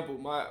an example.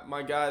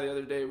 My guy the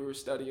other day, we were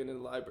studying in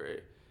the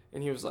library,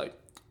 and he was like,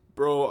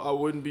 bro, I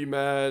wouldn't be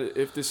mad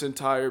if this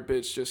entire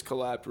bitch just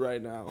collapsed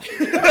right now.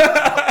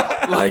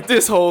 Like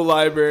this whole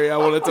library, I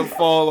want it to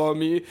fall on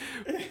me.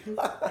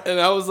 And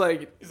I was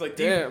like, He's like,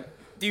 damn.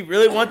 Do you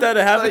really want that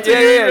to happen Like, to you?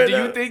 yeah. right Do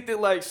now? you think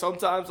that like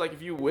sometimes like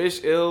if you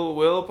wish ill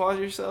will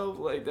upon yourself,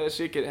 like that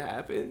shit can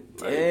happen?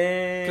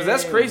 Because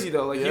that's crazy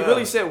though. Like he Yeah.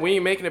 really said we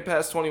ain't making it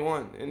past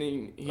 21, and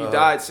he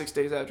died 6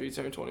 days after he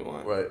turned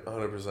 21. Right.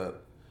 100%.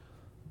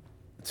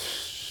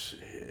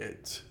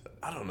 Shit.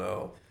 I don't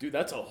know. Dude,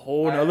 that's a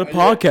whole nother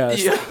podcast.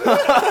 You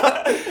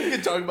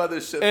can talk about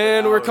this shit.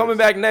 And we're coming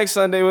back next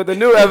Sunday with a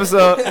new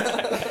episode.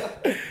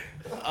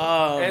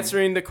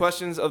 Answering the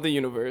questions of the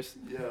universe.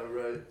 Yeah.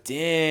 Right.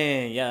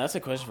 Dang, yeah, that's a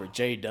question for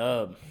J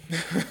Dub. He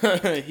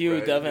would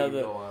Right, definitely have go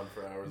the. on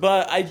for hours.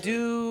 But I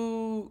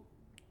do.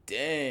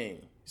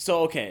 Dang. So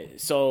okay,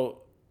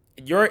 so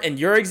in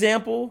your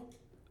example,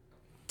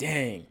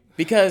 dang,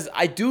 because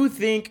I do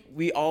think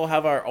we all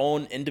have our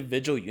own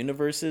individual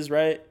universes,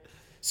 right?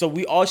 So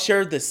we all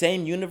share the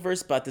same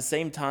universe, but at the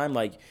same time,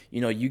 like, you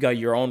know, you got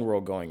your own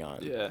world going on.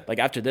 Yeah. Like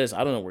after this,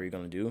 I don't know what you're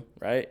gonna do,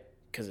 right?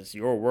 Because it's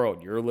your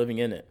world. You're living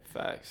in it.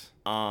 Facts.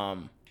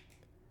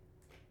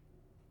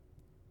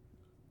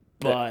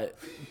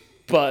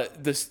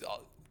 But this,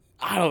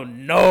 I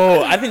don't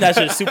know. I think that's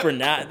just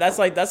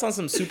that's on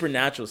some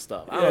supernatural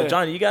stuff. I don't know,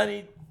 Johnny. You got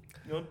any?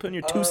 You want to put in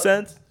your 2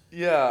 cents?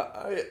 Yeah,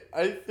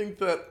 I think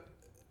that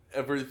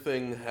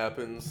everything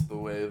happens the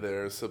way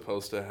they're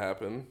supposed to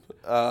happen.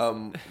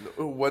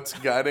 What's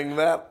guiding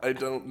that? I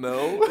don't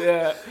know.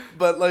 Yeah.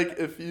 But like,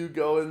 if you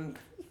go and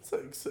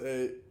like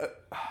say,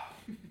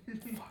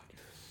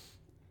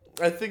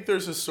 I think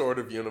there's a sort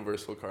of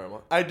universal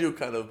karma. I do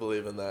kind of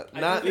believe in that.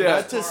 Not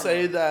to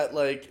say that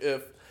like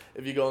if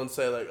you go and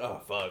say like,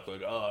 oh fuck,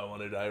 like, oh, I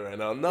want to die right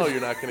now. No, you're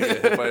not gonna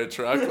get hit by a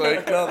truck.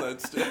 Like, no,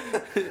 that's.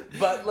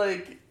 But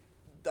like,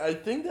 I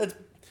think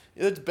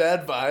it's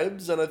bad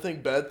vibes, and I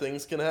think bad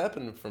things can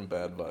happen from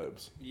bad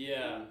vibes.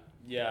 Yeah.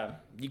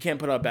 You can't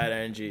put out bad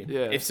energy.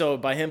 Yeah. If so,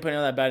 by him putting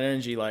out that bad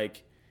energy,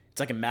 like it's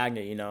like a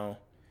magnet, you know.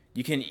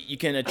 You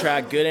can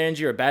attract good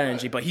energy or bad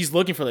energy, but he's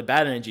looking for the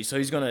bad energy, so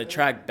he's gonna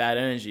attract bad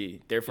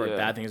energy. Therefore,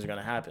 bad things are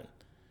gonna happen.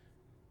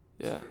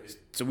 Yeah.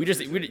 So we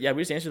just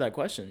answered that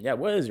question. Yeah.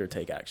 What is your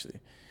take actually?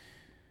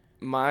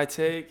 My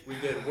take.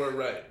 We're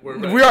right.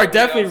 We are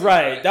definitely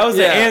right. That was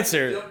the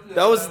answer.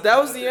 That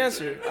was the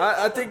answer.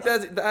 I think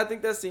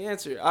that's the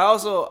answer. I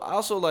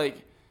also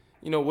like,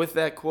 you know, with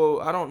that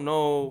quote, I don't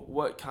know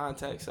what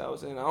context I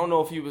was in. I don't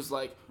know if he was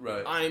like,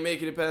 I ain't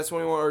making it past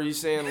 21, or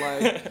he's saying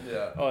like,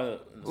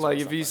 like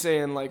if he's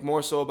saying like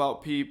more so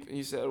about Peep.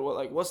 He said, well,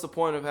 like, what's the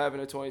point of having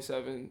a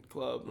 27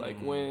 club? Like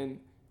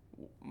when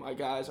my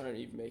guys aren't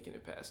even making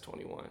it past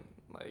 21.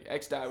 Like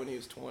X died when he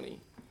was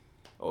 20.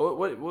 Oh,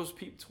 what was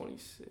Peep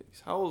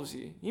 26? How old was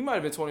he? He might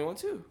have been 21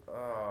 too. I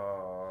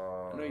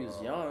know he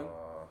was young.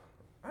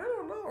 I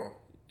don't know.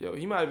 Yo,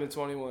 he might have been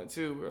 21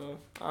 too, bro.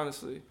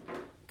 Honestly,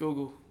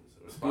 Google.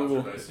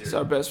 It's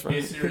our best friend.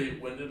 Hey Siri,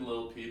 when did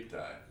Lil Peep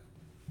die?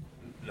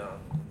 No.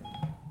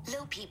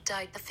 Lil Peep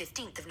died the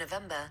 15th of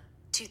November,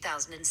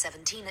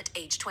 2017 at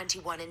age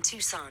 21 in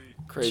Tucson.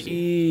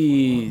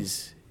 Crazy.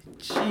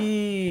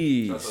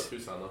 Jeez. That's not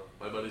Tucson though.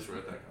 My buddies were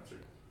at that concert.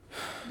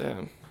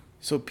 Damn.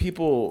 So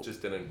people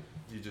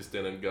You just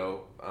didn't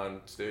go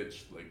on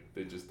stage. Like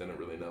they just didn't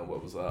really know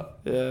what was up.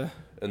 Yeah.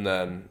 And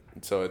then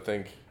so I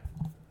think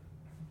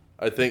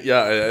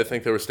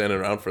they were standing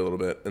around for a little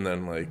bit, and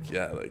then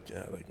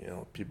you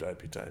know, Peep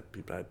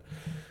died.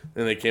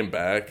 And they came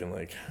back, and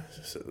like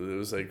it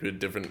was like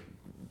different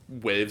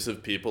waves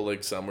of people.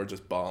 Like some were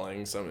just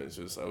bawling, some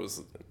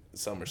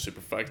were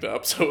super fucked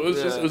up. So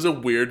it was a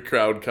weird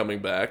crowd coming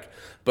back,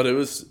 but it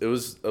was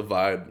a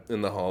vibe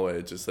in the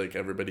hallway. Just like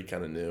everybody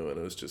kind of knew, and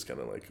it was just kind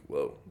of like,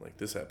 whoa, like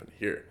this happened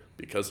here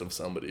because of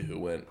somebody who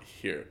went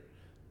here.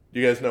 Do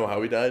you guys know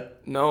how he died?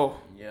 No.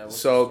 Yeah.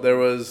 So there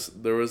was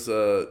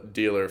a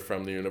dealer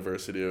from the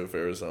University of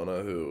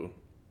Arizona who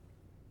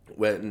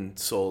went and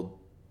sold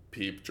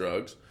Peep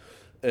drugs.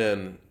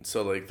 And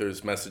so, like,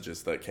 there's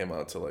messages that came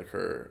out to, like,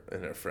 her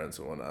and her friends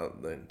and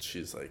whatnot. And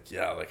she's like,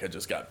 yeah, like, I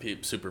just got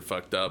Peep super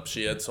fucked up.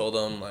 She had sold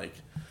him, like,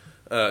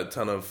 a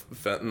ton of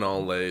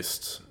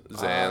fentanyl-laced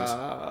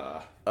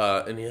Xans.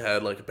 And he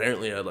had, like,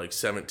 apparently had, like,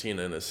 17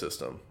 in his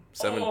system.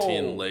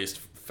 17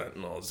 laced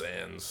fentanyl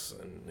Xans.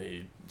 And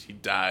he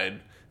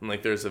died. And,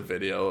 like, there's a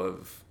video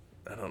of...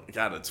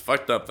 it's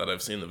fucked up that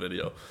I've seen the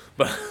video.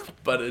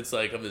 But it's,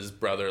 like, of his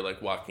brother,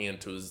 like, walking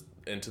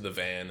into the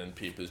van. And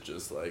Peep is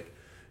just, like...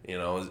 you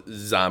know,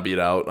 zombied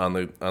out on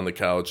the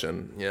couch,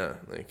 and yeah,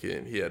 like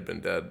he had been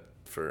dead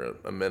for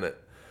a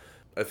minute.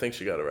 I think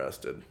she got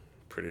arrested.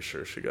 Pretty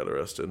sure she got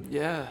arrested.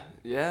 Yeah,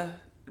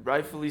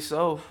 rightfully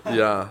so.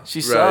 Yeah, she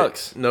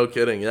sucks. No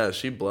kidding. Yeah,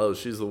 she blows.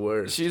 She's the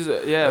worst. I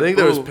think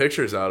there was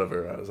pictures out of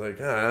her. I was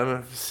like, I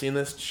haven't seen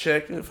this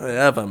chick. If I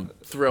have, I'm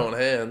throwing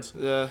hands.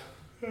 Yeah.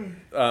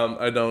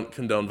 I don't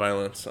condone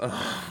violence.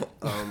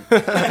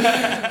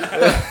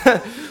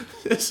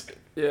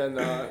 Yeah,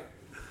 no.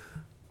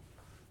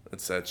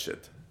 It's that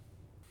shit.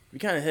 We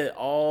kind of hit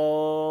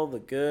all the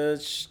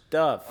good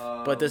stuff,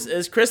 but this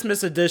is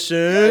Christmas edition.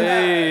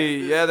 Hey,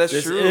 yeah, that's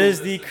this true. This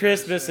is the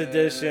Christmas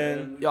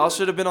edition. Y'all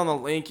should have been on the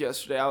link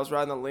yesterday. I was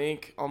riding the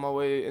link on my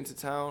way into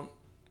town,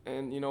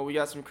 and you know we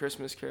got some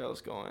Christmas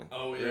carols going.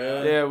 Oh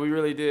yeah. Yeah, we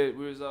really did.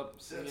 We was up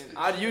singing.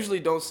 I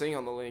usually don't sing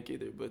on the link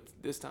either, but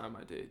this time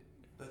I did.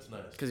 That's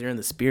nice. Because you're in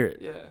the spirit.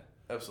 Yeah.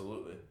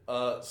 Absolutely.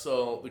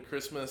 So the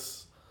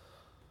Christmas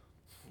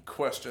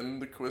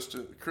question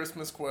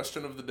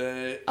of the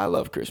day. I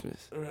love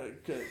Christmas.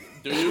 Right, good.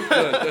 Do you?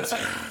 Good.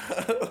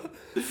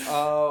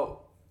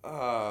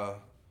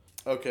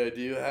 Okay.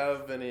 Do you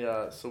have any?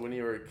 So when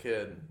you were a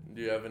kid,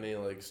 do you have any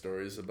like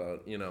stories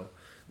about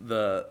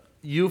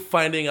you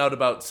finding out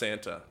about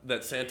Santa,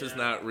 that Santa's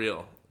not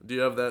real? Do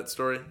you have that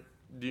story?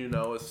 Do you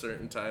know a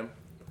certain time?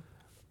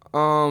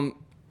 I'm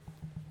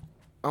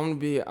gonna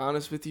be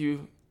honest with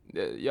you.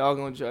 Y'all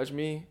gonna judge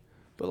me,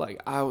 but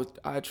like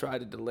I tried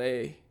to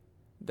delay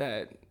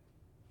that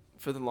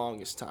for the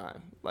longest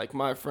time. Like,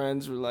 my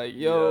friends were like,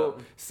 yo,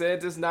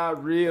 Santa's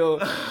not real.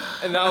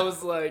 And I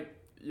was like,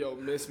 yo,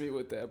 miss me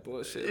with that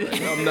bullshit.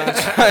 Like, I'm not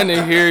trying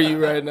to hear you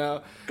right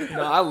now.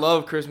 No, I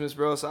love Christmas,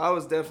 bro. So I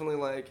was definitely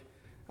like,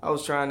 I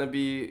was trying to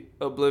be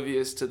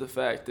oblivious to the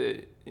fact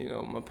that, you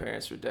know, my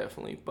parents were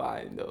definitely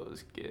buying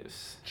those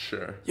gifts.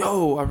 Sure.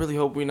 Yo, I really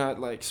hope we're not,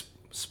 like,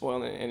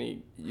 spoiling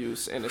any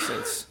youth's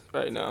innocence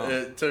right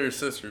now. Tell your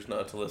sisters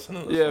not to listen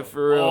to this. Yeah,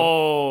 for real.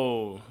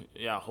 Oh,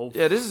 yeah,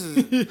 hopefully. Yeah, this is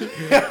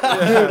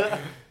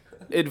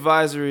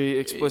advisory,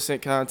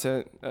 explicit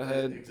content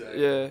ahead.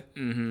 Exactly. Yeah.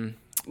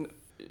 Mm-hmm.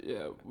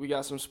 Yeah, we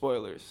got some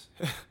spoilers.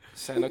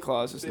 Santa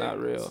Claus is not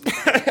real.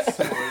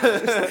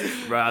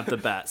 Right off the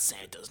bat,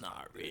 Santa's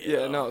not real.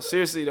 Yeah, no,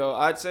 seriously though,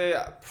 I'd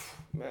say,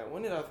 man,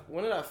 when did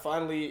I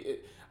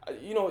finally?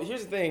 You know,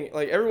 here's the thing.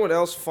 Like, everyone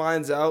else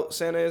finds out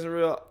Santa isn't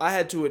real. I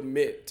had to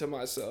admit to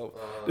myself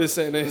this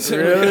Santa isn't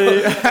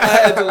real.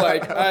 I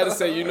had to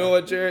say, you know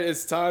what, Jared?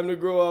 It's time to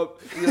grow up.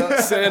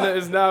 Santa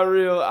is not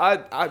real. I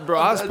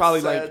was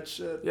probably like,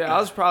 shit. Yeah, I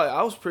was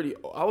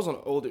on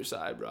the older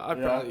side, bro. I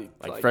probably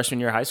like freshman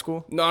year of high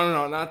school.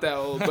 No, not that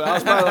old. But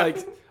I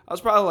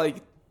was probably like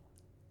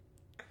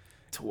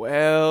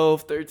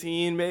 12,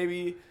 13,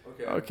 maybe.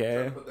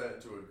 Okay. Put that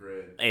into a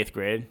grade. 8th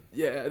grade.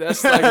 Yeah,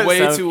 that's like way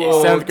too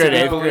old. 7th grade,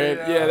 8th grade.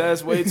 Yeah,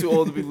 that's way too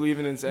old to be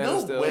believing in Santa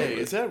No still. way.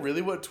 Is that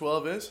really what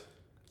 12 is?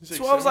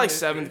 12 is like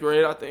 7th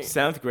grade, I think.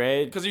 7th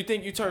grade. Because you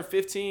think you turn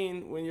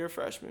 15 when you're a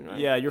freshman, right?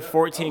 Yeah, you're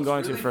 14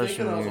 going to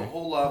freshman I was year. a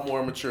whole lot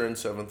more mature in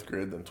 7th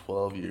grade than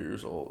 12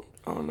 years old.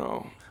 Oh,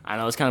 no. I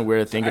know, it's kind of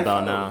weird to think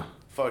about now.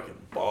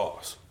 Fucking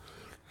boss.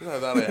 I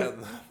thought I had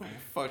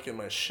fucking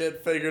my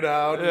shit figured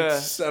out in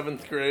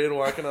 7th grade,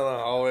 walking down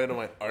the hallway to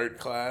my art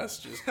class,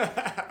 just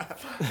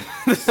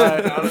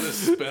sliding out of the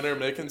spinner,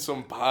 making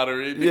some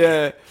pottery.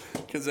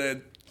 Because I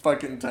had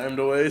fucking time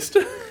to waste.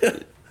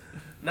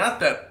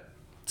 Not that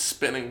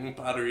spinning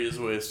pottery is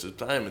a waste of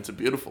time. It's a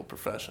beautiful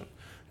profession.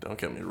 Don't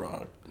get me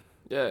wrong.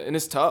 Yeah, and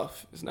it's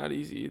tough. It's not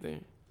easy either.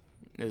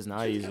 It's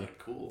not easy.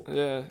 Cool.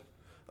 Yeah.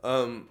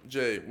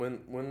 Jay,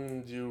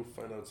 when did you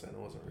find out Santa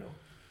wasn't real?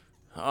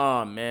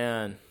 Oh,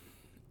 man.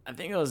 I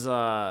think it was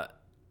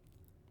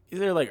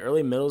either like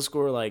early middle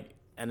school or like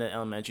end of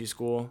elementary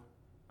school.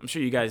 I'm sure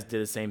you guys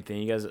did the same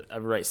thing. You guys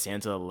ever write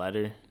Santa a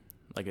letter?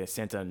 Like a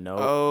Santa note?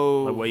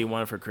 Oh. Like what you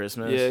wanted for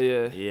Christmas?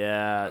 Yeah.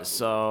 Yeah.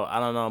 So, I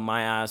don't know.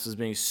 My ass was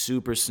being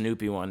super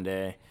Snoopy one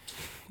day.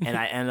 And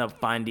I ended up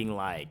finding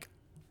like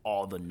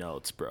all the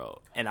notes,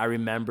 bro. And I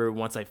remember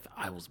once I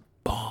was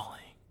bawling.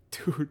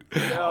 Dude,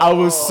 I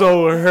was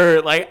so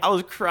hurt. Like, I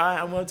was crying.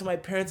 I went to my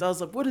parents. I was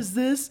like, what is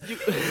this?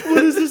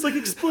 What is this? Like,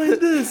 explain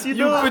this. You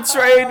know?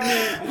 betrayed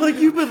me. Like,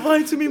 you've been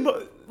lying to me,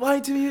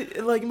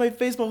 like, in my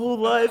face my whole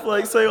life,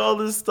 like, saying all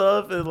this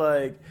stuff. And,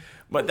 like,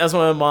 but that's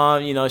when my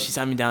mom, you know, she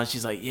sat me down.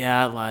 She's like,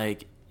 yeah,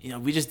 like, you know,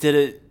 we just did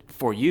it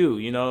for you,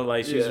 you know?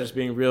 Like, she was just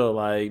being real,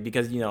 like,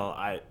 because, you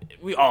know,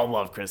 we all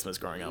love Christmas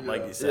growing up,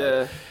 like you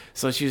said. Yeah.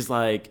 So she's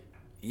like,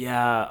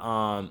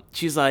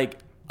 she's like,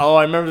 oh,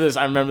 I remember this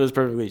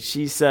perfectly.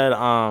 She said,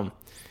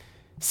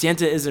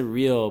 Santa isn't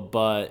real,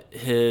 but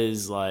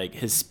his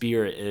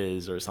spirit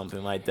is, or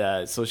something like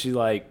that. So she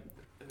like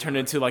turned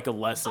into like a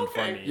lesson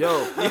for me. Yo.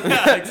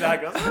 Yeah,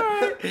 exactly. I was like,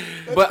 all right.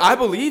 But I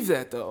believe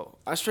that though.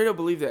 I straight up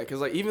believe that, because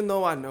like, even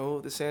though I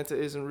know that Santa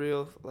isn't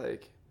real,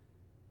 like,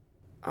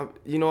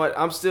 you know what?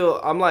 I'm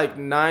like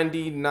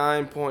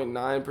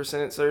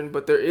 99.9% certain,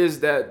 but there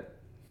is that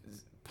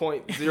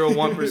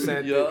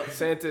 0.01% that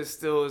Santa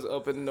still is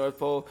up at the North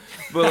Pole.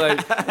 But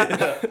like,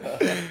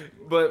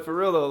 but for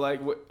real though,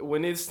 like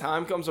when its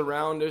time comes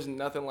around, there's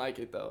nothing like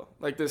it though.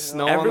 Like the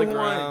snow on the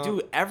ground.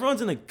 Dude,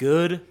 everyone's in a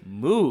good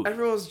mood.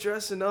 Everyone's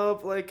dressing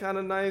up like kind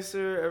of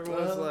nicer.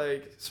 Everyone's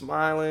like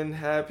smiling,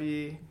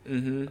 happy.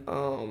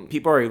 Mm-hmm.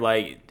 People are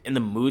like in the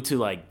mood to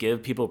like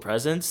give people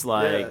presents,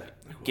 like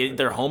get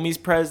their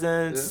homies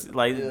presents.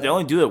 Like they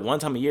only do it one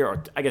time a year,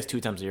 or I guess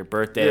 2 times a year,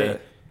 birthday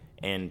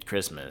and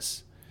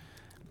Christmas.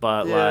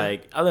 But,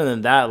 like, other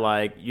than that,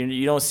 like,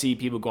 you don't see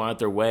people going out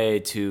their way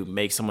to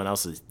make someone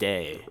else's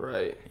day.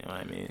 Right. You know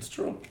what I mean? It's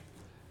true.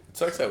 It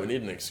sucks that we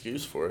need an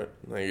excuse for it.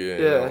 Like, you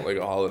know, like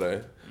a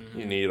holiday. Mm-hmm.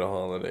 You need a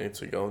holiday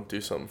to go and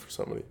do something for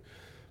somebody.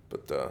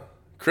 But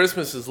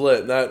Christmas is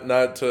lit.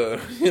 Not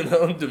to, you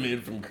know, demean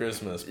from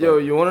Christmas. But yo,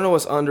 you want to know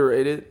what's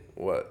underrated?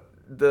 What?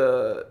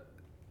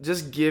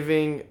 Just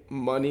giving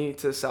money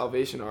to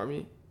Salvation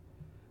Army.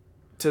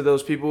 To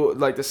those people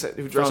like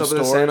who dress up in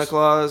the Santa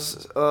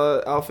Claus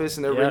outfits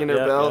and they're ringing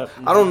their bell.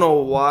 I don't know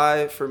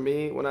why. For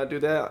me, when I do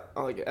that,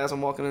 like as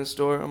I'm walking in the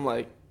store, I'm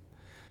like,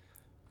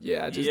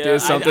 I just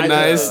did something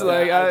nice.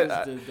 I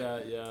just did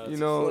that. Yeah, you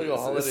know,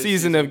 like a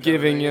season of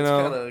giving. You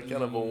know, it's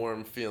kind of a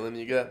warm feeling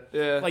you get.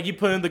 Yeah, like you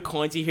put in the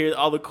coins, you hear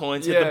all the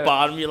coins at the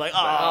bottom. You're like,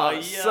 oh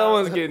yeah,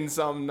 someone's getting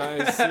something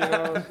nice. You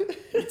know,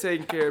 you're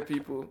taking care of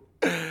people.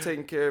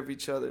 Taking care of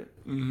each other.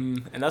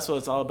 Mm-hmm. And that's what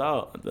it's all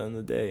about at the end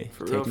of the day.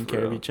 Taking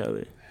care of each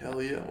other.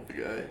 Hell yeah,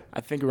 guy. I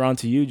think we're on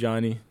to you,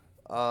 Johnny.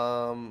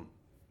 What?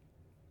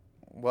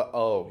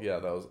 Oh, yeah,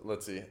 that was...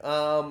 Let's see.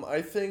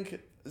 I think...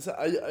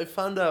 I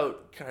found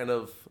out kind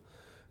of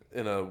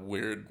in a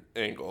weird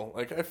angle.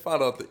 Like, I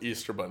found out the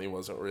Easter Bunny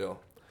wasn't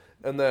real.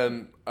 And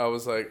then I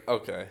was like,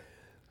 okay.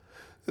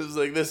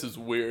 This is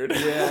weird.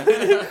 Yeah.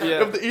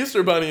 If the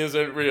Easter Bunny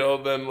isn't real,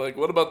 then, like,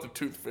 what about the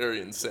Tooth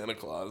Fairy and Santa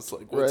Claus?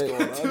 Like, what's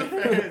going on?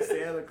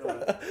 Santa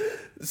Claus.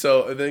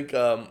 So I think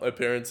my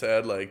parents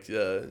had, like,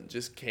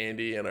 just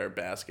candy in our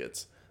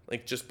baskets.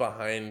 Like, just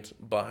behind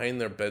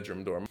their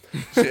bedroom door.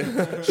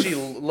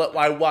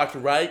 I walked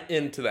right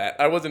into that.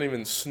 I wasn't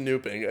even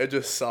snooping. I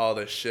just saw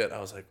this shit. I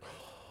was like,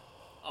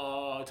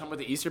 talking about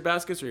the Easter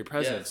baskets or your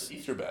presents? yes,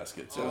 Easter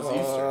baskets. It was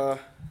Easter.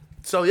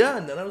 So, yeah,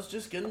 and then I was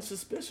just getting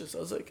suspicious. I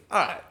was like, all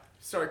right.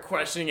 Started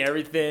questioning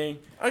everything.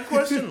 I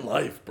questioned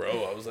life,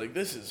 bro. I was like,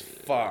 this is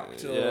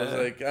fucked. Yeah. I was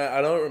like,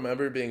 I don't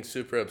remember being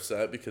super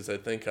upset because I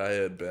think I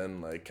had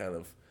been, like, kind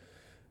of,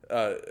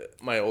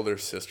 my older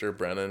sister,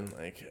 Brennan,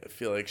 like, I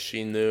feel like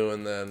she knew,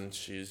 and then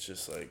she's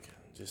just, like,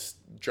 just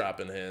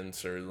dropping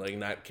hints or, like,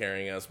 not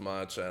caring as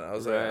much. And I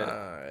was like, all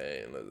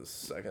right, in a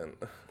second.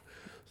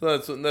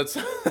 So that's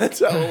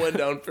how it went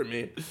down for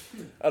me.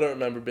 I don't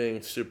remember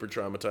being super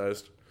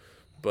traumatized.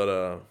 But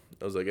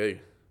I was like, hey,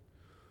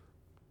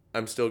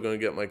 I'm still going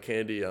to get my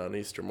candy on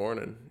Easter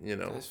morning, you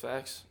know. That's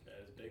facts.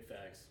 That is big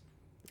facts.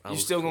 You're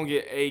still going to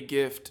get a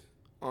gift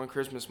on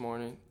Christmas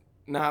morning.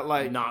 Not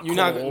like not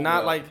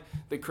like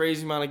the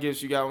crazy amount of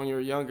gifts you got when you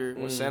were younger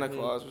when Santa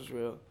Claus was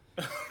real.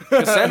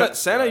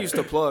 Santa used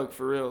to plug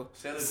for real.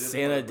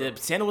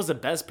 Santa was the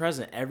best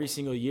present every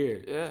single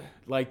year. Yeah.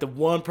 Like the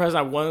one present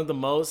I wanted the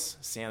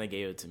most, Santa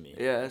gave it to me.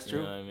 Yeah, that's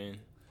true. You know what I mean?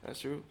 That's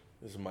true.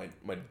 This is my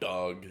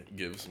dog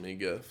gives me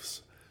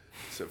gifts.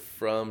 So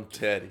from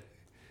Teddy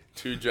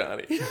to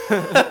Johnny.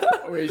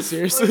 Wait,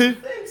 seriously?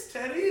 Thanks,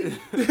 Teddy.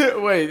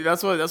 Wait,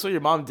 that's what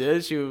your mom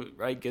did? She would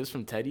write gifts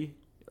from Teddy?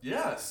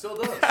 Yeah, still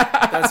does.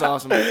 That's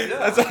awesome.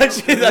 Yeah. That's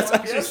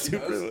actually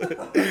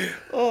super.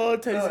 Oh,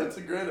 Teddy. No, it's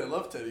great. I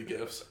love Teddy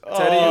gifts.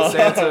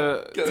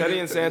 Teddy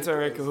and Santa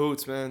are in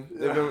cahoots, man.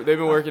 They've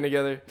been working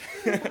together.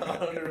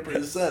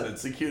 100%.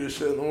 It's the cutest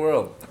shit in the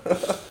world.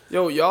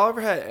 Yo, y'all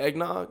ever had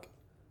eggnog?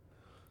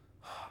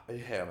 I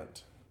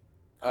haven't.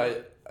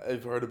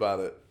 I've heard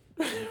about it.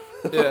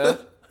 Yeah.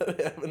 I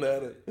haven't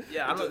had it.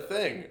 Yeah, it's a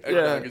thing.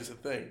 Eggnog is a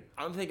thing.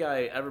 I don't think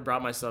I ever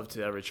brought myself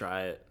to ever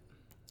try it.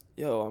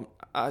 Yo,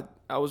 I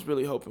was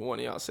really hoping one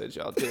of y'all said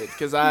y'all did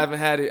because I haven't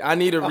had it. I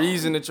need a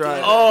reason to try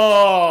it.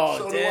 Oh,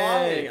 so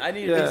dang. Do I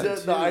need a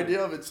reason the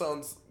idea of it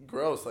sounds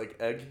gross, like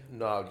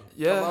eggnog.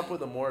 Yeah. Come up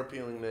with a more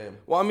appealing name.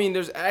 Well, I mean,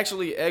 there's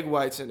actually egg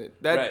whites in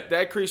it.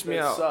 That creeps me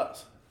out.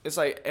 Sucks. It's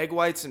like egg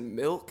whites and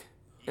milk.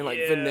 And like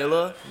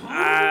vanilla.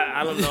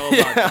 I don't know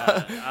about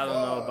that. I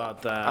don't know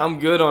about that. I'm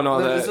good on all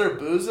that. Is there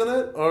booze in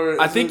it? Or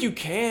I think you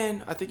can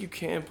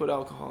put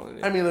alcohol in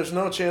it. I mean, there's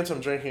no chance I'm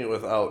drinking it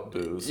without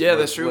booze. Yeah,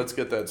 that's true. Let's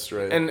get that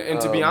straight.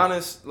 And to be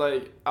honest,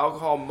 like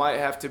alcohol might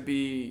have to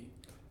be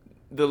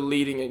the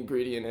leading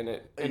ingredient in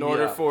it in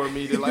order for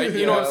me to like,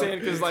 you know what I'm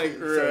saying? Because like,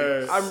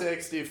 I'm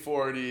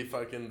 60-40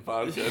 fucking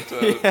vodka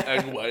to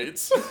egg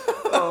whites.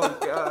 Oh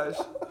gosh.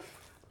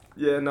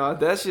 Yeah, no,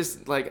 that's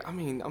just like, I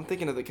mean, I'm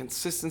thinking of the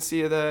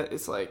consistency of that.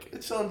 It's like,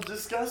 it sounds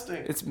disgusting.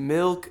 It's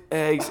milk,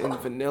 eggs, and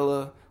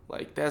vanilla.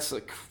 Like, that's a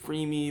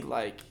creamy,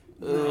 like,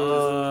 and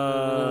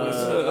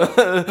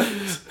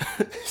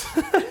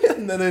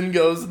then in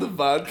goes the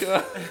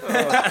vodka.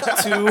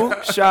 2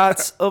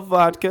 shots of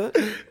vodka.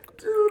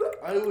 Dude,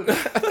 I would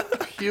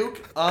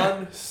puke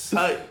on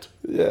sight.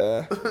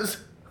 Yeah.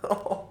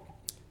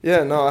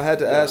 Yeah, no, I had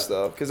to ask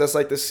though, because that's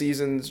like the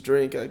season's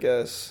drink, I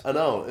guess. I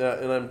know, yeah,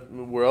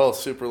 and we're all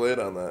super late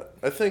on that.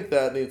 I think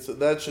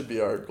that should be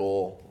our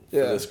goal for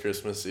this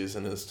Christmas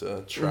season is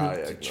to try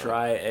eggnog.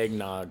 Try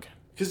eggnog.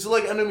 Because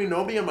like, I mean,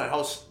 nobody in my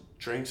house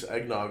drinks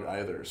eggnog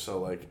either, so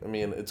like, I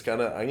mean, I'm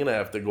gonna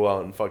have to go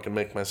out and fucking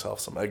make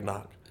myself some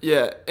eggnog.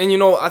 Yeah, and you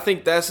know, I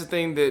think that's the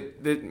thing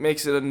that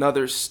makes it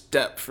another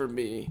step for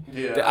me.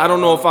 Yeah. I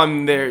don't know if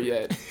I'm there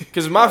yet,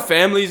 because my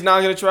family's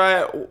not gonna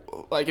try it.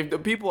 Like, if the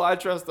people I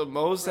trust the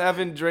most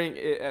haven't drank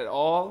it at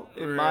all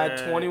in my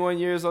 21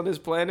 years on this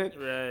planet,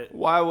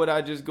 why would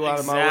I just go out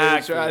of my way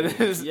to try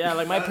this? Yeah,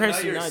 like my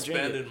parents do not drink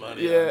it. Spending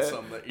money on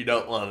something that you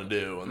don't want to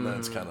do, and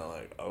that's kind of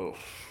like, oh.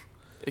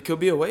 It could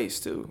be a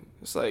waste too.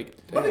 It's like,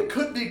 but it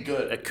could be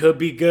good. It could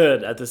be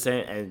good at the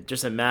same, and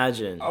just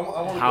imagine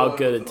how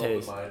good it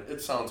tastes.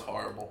 It sounds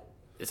horrible.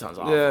 It sounds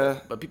awful. Yeah,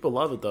 but people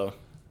love it though.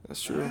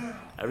 That's true.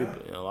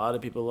 A lot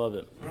of people love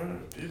it.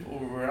 People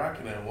were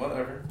rocking it.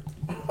 Whatever.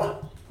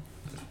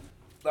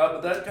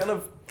 But that kind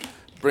of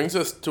brings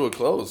us to a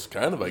close,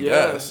 kind of, I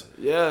guess.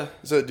 Yeah.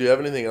 So, do you have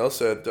anything else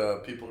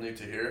that people need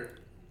to hear?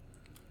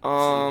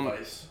 Some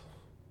advice.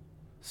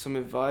 Some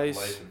advice.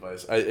 Life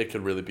advice. It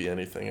could really be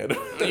anything. I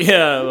don't.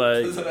 Yeah,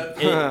 like. Doesn't have to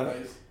be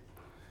advice.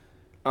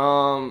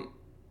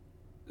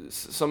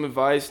 Some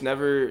advice.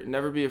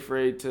 Never be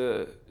afraid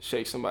to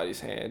shake somebody's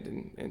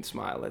hand and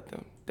smile at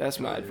them. That's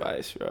my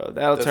advice, bro.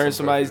 That'll turn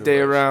somebody's day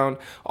around.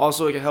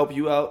 Also, it can help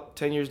you out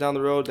 10 years down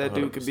the road. That 100%.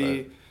 Dude could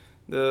be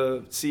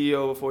the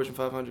CEO of a Fortune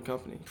 500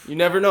 company. You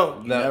never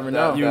know. You never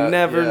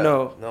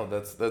know. No,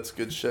 that's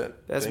good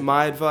shit. That's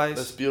my advice.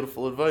 That's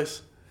beautiful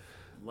advice.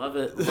 Love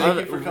it.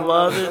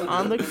 Love it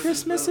on the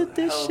Christmas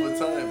edition.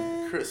 Hell of a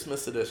time.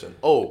 Christmas edition.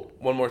 Oh,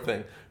 one more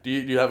thing. Do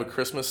you have a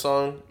Christmas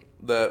song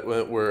that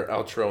we're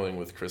outroing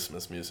with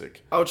Christmas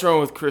music?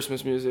 Outroing with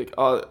Christmas music.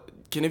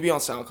 Can it be on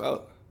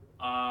SoundCloud?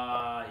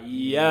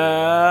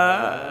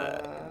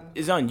 Yeah.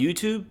 Is it on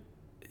YouTube?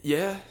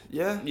 Yeah. We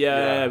can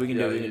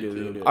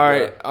do it. All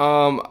right.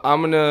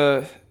 I'm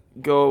gonna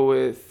go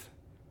with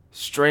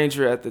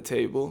 "Stranger at the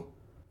Table"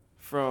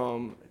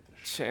 from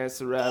Chance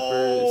the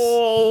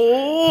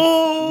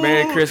Rapper's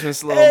 "Merry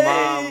Christmas, Little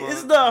Mama."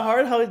 Isn't that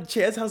hard how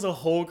Chance has a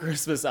whole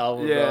Christmas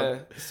album? Yeah. Bro?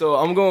 So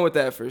I'm going with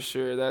that for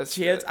sure. That's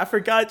Chance. I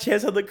forgot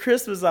Chance had the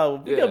Christmas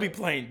album. We're Yeah. gonna be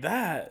playing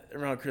that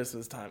around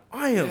Christmas time.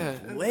 I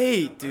am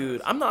late,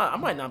 dude. I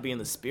might not be in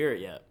the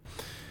spirit yet.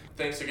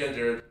 Thanks again,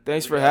 Jared.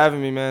 Thanks for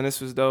having me, man.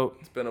 This was dope.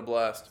 It's been a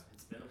blast.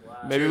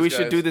 Maybe Cheers, we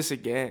should guys. do this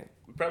again.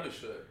 We probably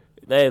should.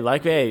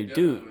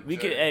 Dude, we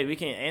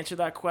can answer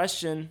that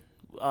question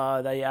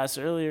that you asked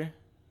earlier.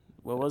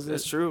 What was it?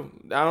 That's true.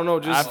 I don't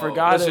know. Just I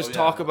forgot Let's it. just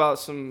talk about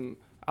some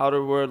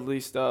outer worldly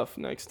stuff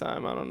next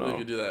time. I don't know. We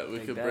could do that. We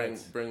could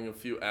that's- bring a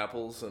few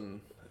apples and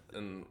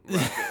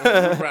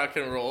rock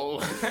and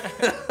roll.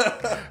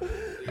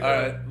 All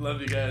right,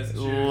 love you guys.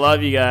 Cheers.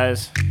 Love you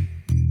guys.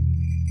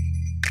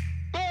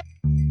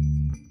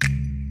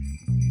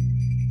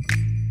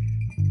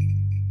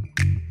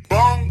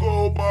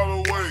 Bongo, by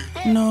the way.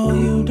 No,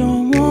 you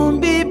don't wanna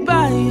be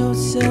by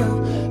yourself.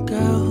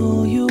 Girl,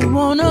 who you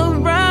want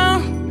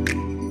around?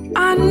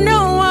 I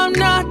know I'm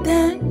not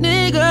that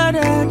nigga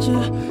that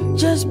you're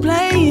just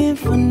playing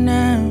for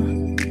now.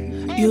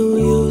 You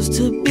used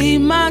to be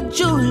my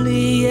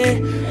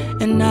Juliet,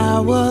 and I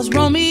was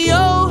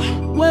Romeo.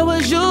 Where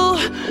was you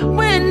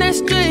when there's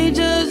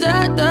strangers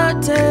at the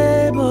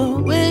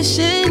table?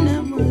 Wishing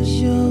it was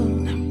you.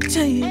 Let me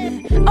tell you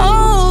that.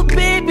 Oh,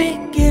 baby,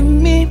 give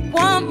me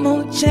one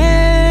more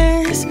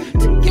chance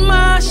to get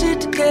my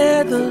shit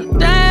together.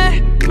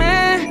 That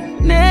man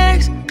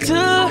next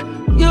to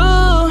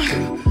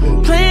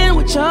you, playing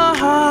with your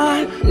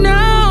heart.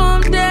 Now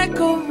I'm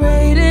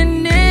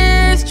decorating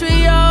this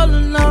tree all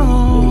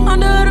alone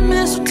under the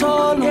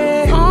mistletoe.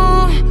 Yeah.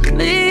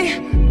 Only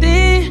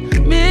thing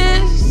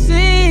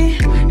missing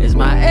is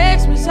my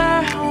Xmas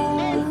at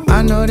home.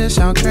 I know this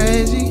sound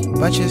crazy,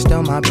 but you're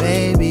still my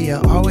baby.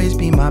 You'll always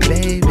be my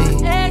baby.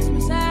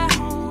 Xmas at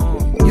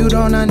home. You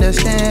don't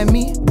understand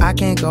me. I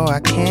can't go, I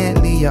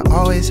can't leave. You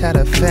always had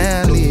a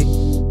family.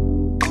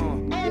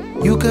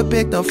 You could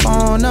pick the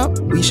phone up.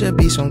 We should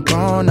be some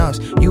grown-ups.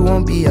 You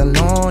won't be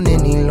alone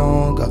any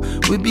longer.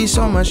 We'd be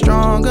so much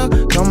stronger.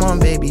 Come on,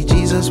 baby.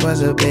 Jesus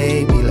was a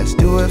baby. Let's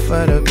do it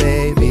for the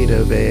baby,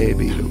 the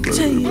baby, the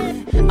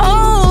baby.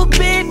 Oh,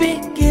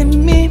 baby, give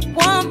me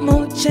one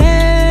more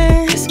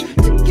chance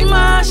to get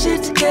my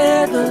shit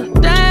together.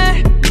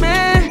 That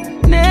man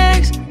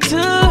next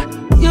to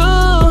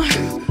you,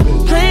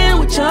 playing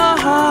with your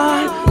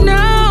heart.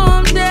 Now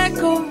I'm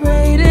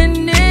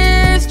decorating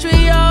this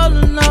tree all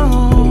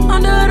alone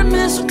under the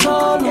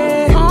mistletoe.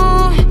 Yeah.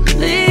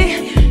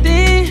 Only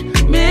thing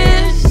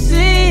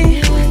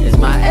missing is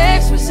my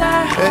Xmas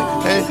at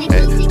home.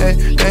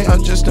 Hey,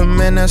 I'm just a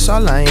man, that's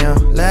all I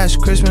am.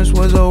 Last Christmas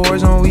was a war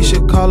zone, we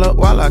should call up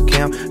while I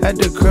camp. At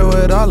the crib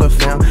with all the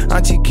fam,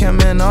 Auntie Kim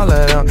and all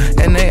of them.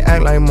 And they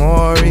act like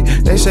Maury,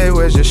 they say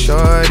where's your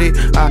shorty?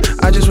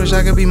 I just wish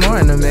I could be more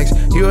in the mix.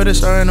 You are the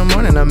star in the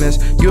morning I miss.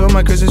 You are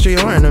my Christmas tree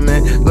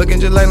ornament, looking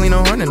just like Lena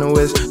Horne in the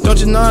whiz. Don't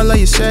you know I love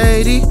you,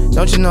 Sadie?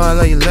 Don't you know I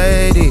love you,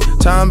 lady?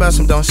 Talking about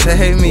some don't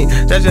save me,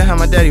 that's just how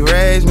my daddy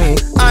raised me.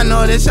 I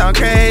know this sound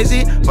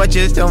crazy, but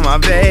you're still my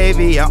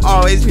baby. You'll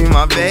always be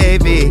my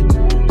baby.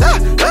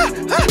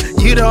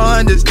 You don't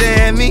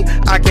understand me.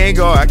 I can't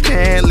go, I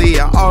can't leave.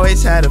 I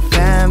always had a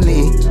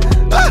family.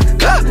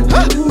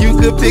 You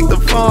could pick the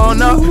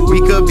phone up. We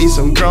could be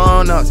some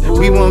grown-ups.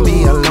 We won't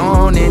be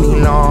alone any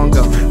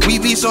longer. We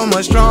be so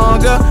much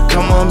stronger.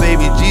 Come on,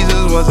 baby,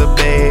 Jesus was a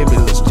baby.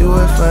 Let's do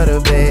it for the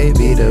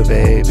baby, the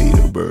baby,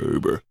 the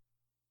baby.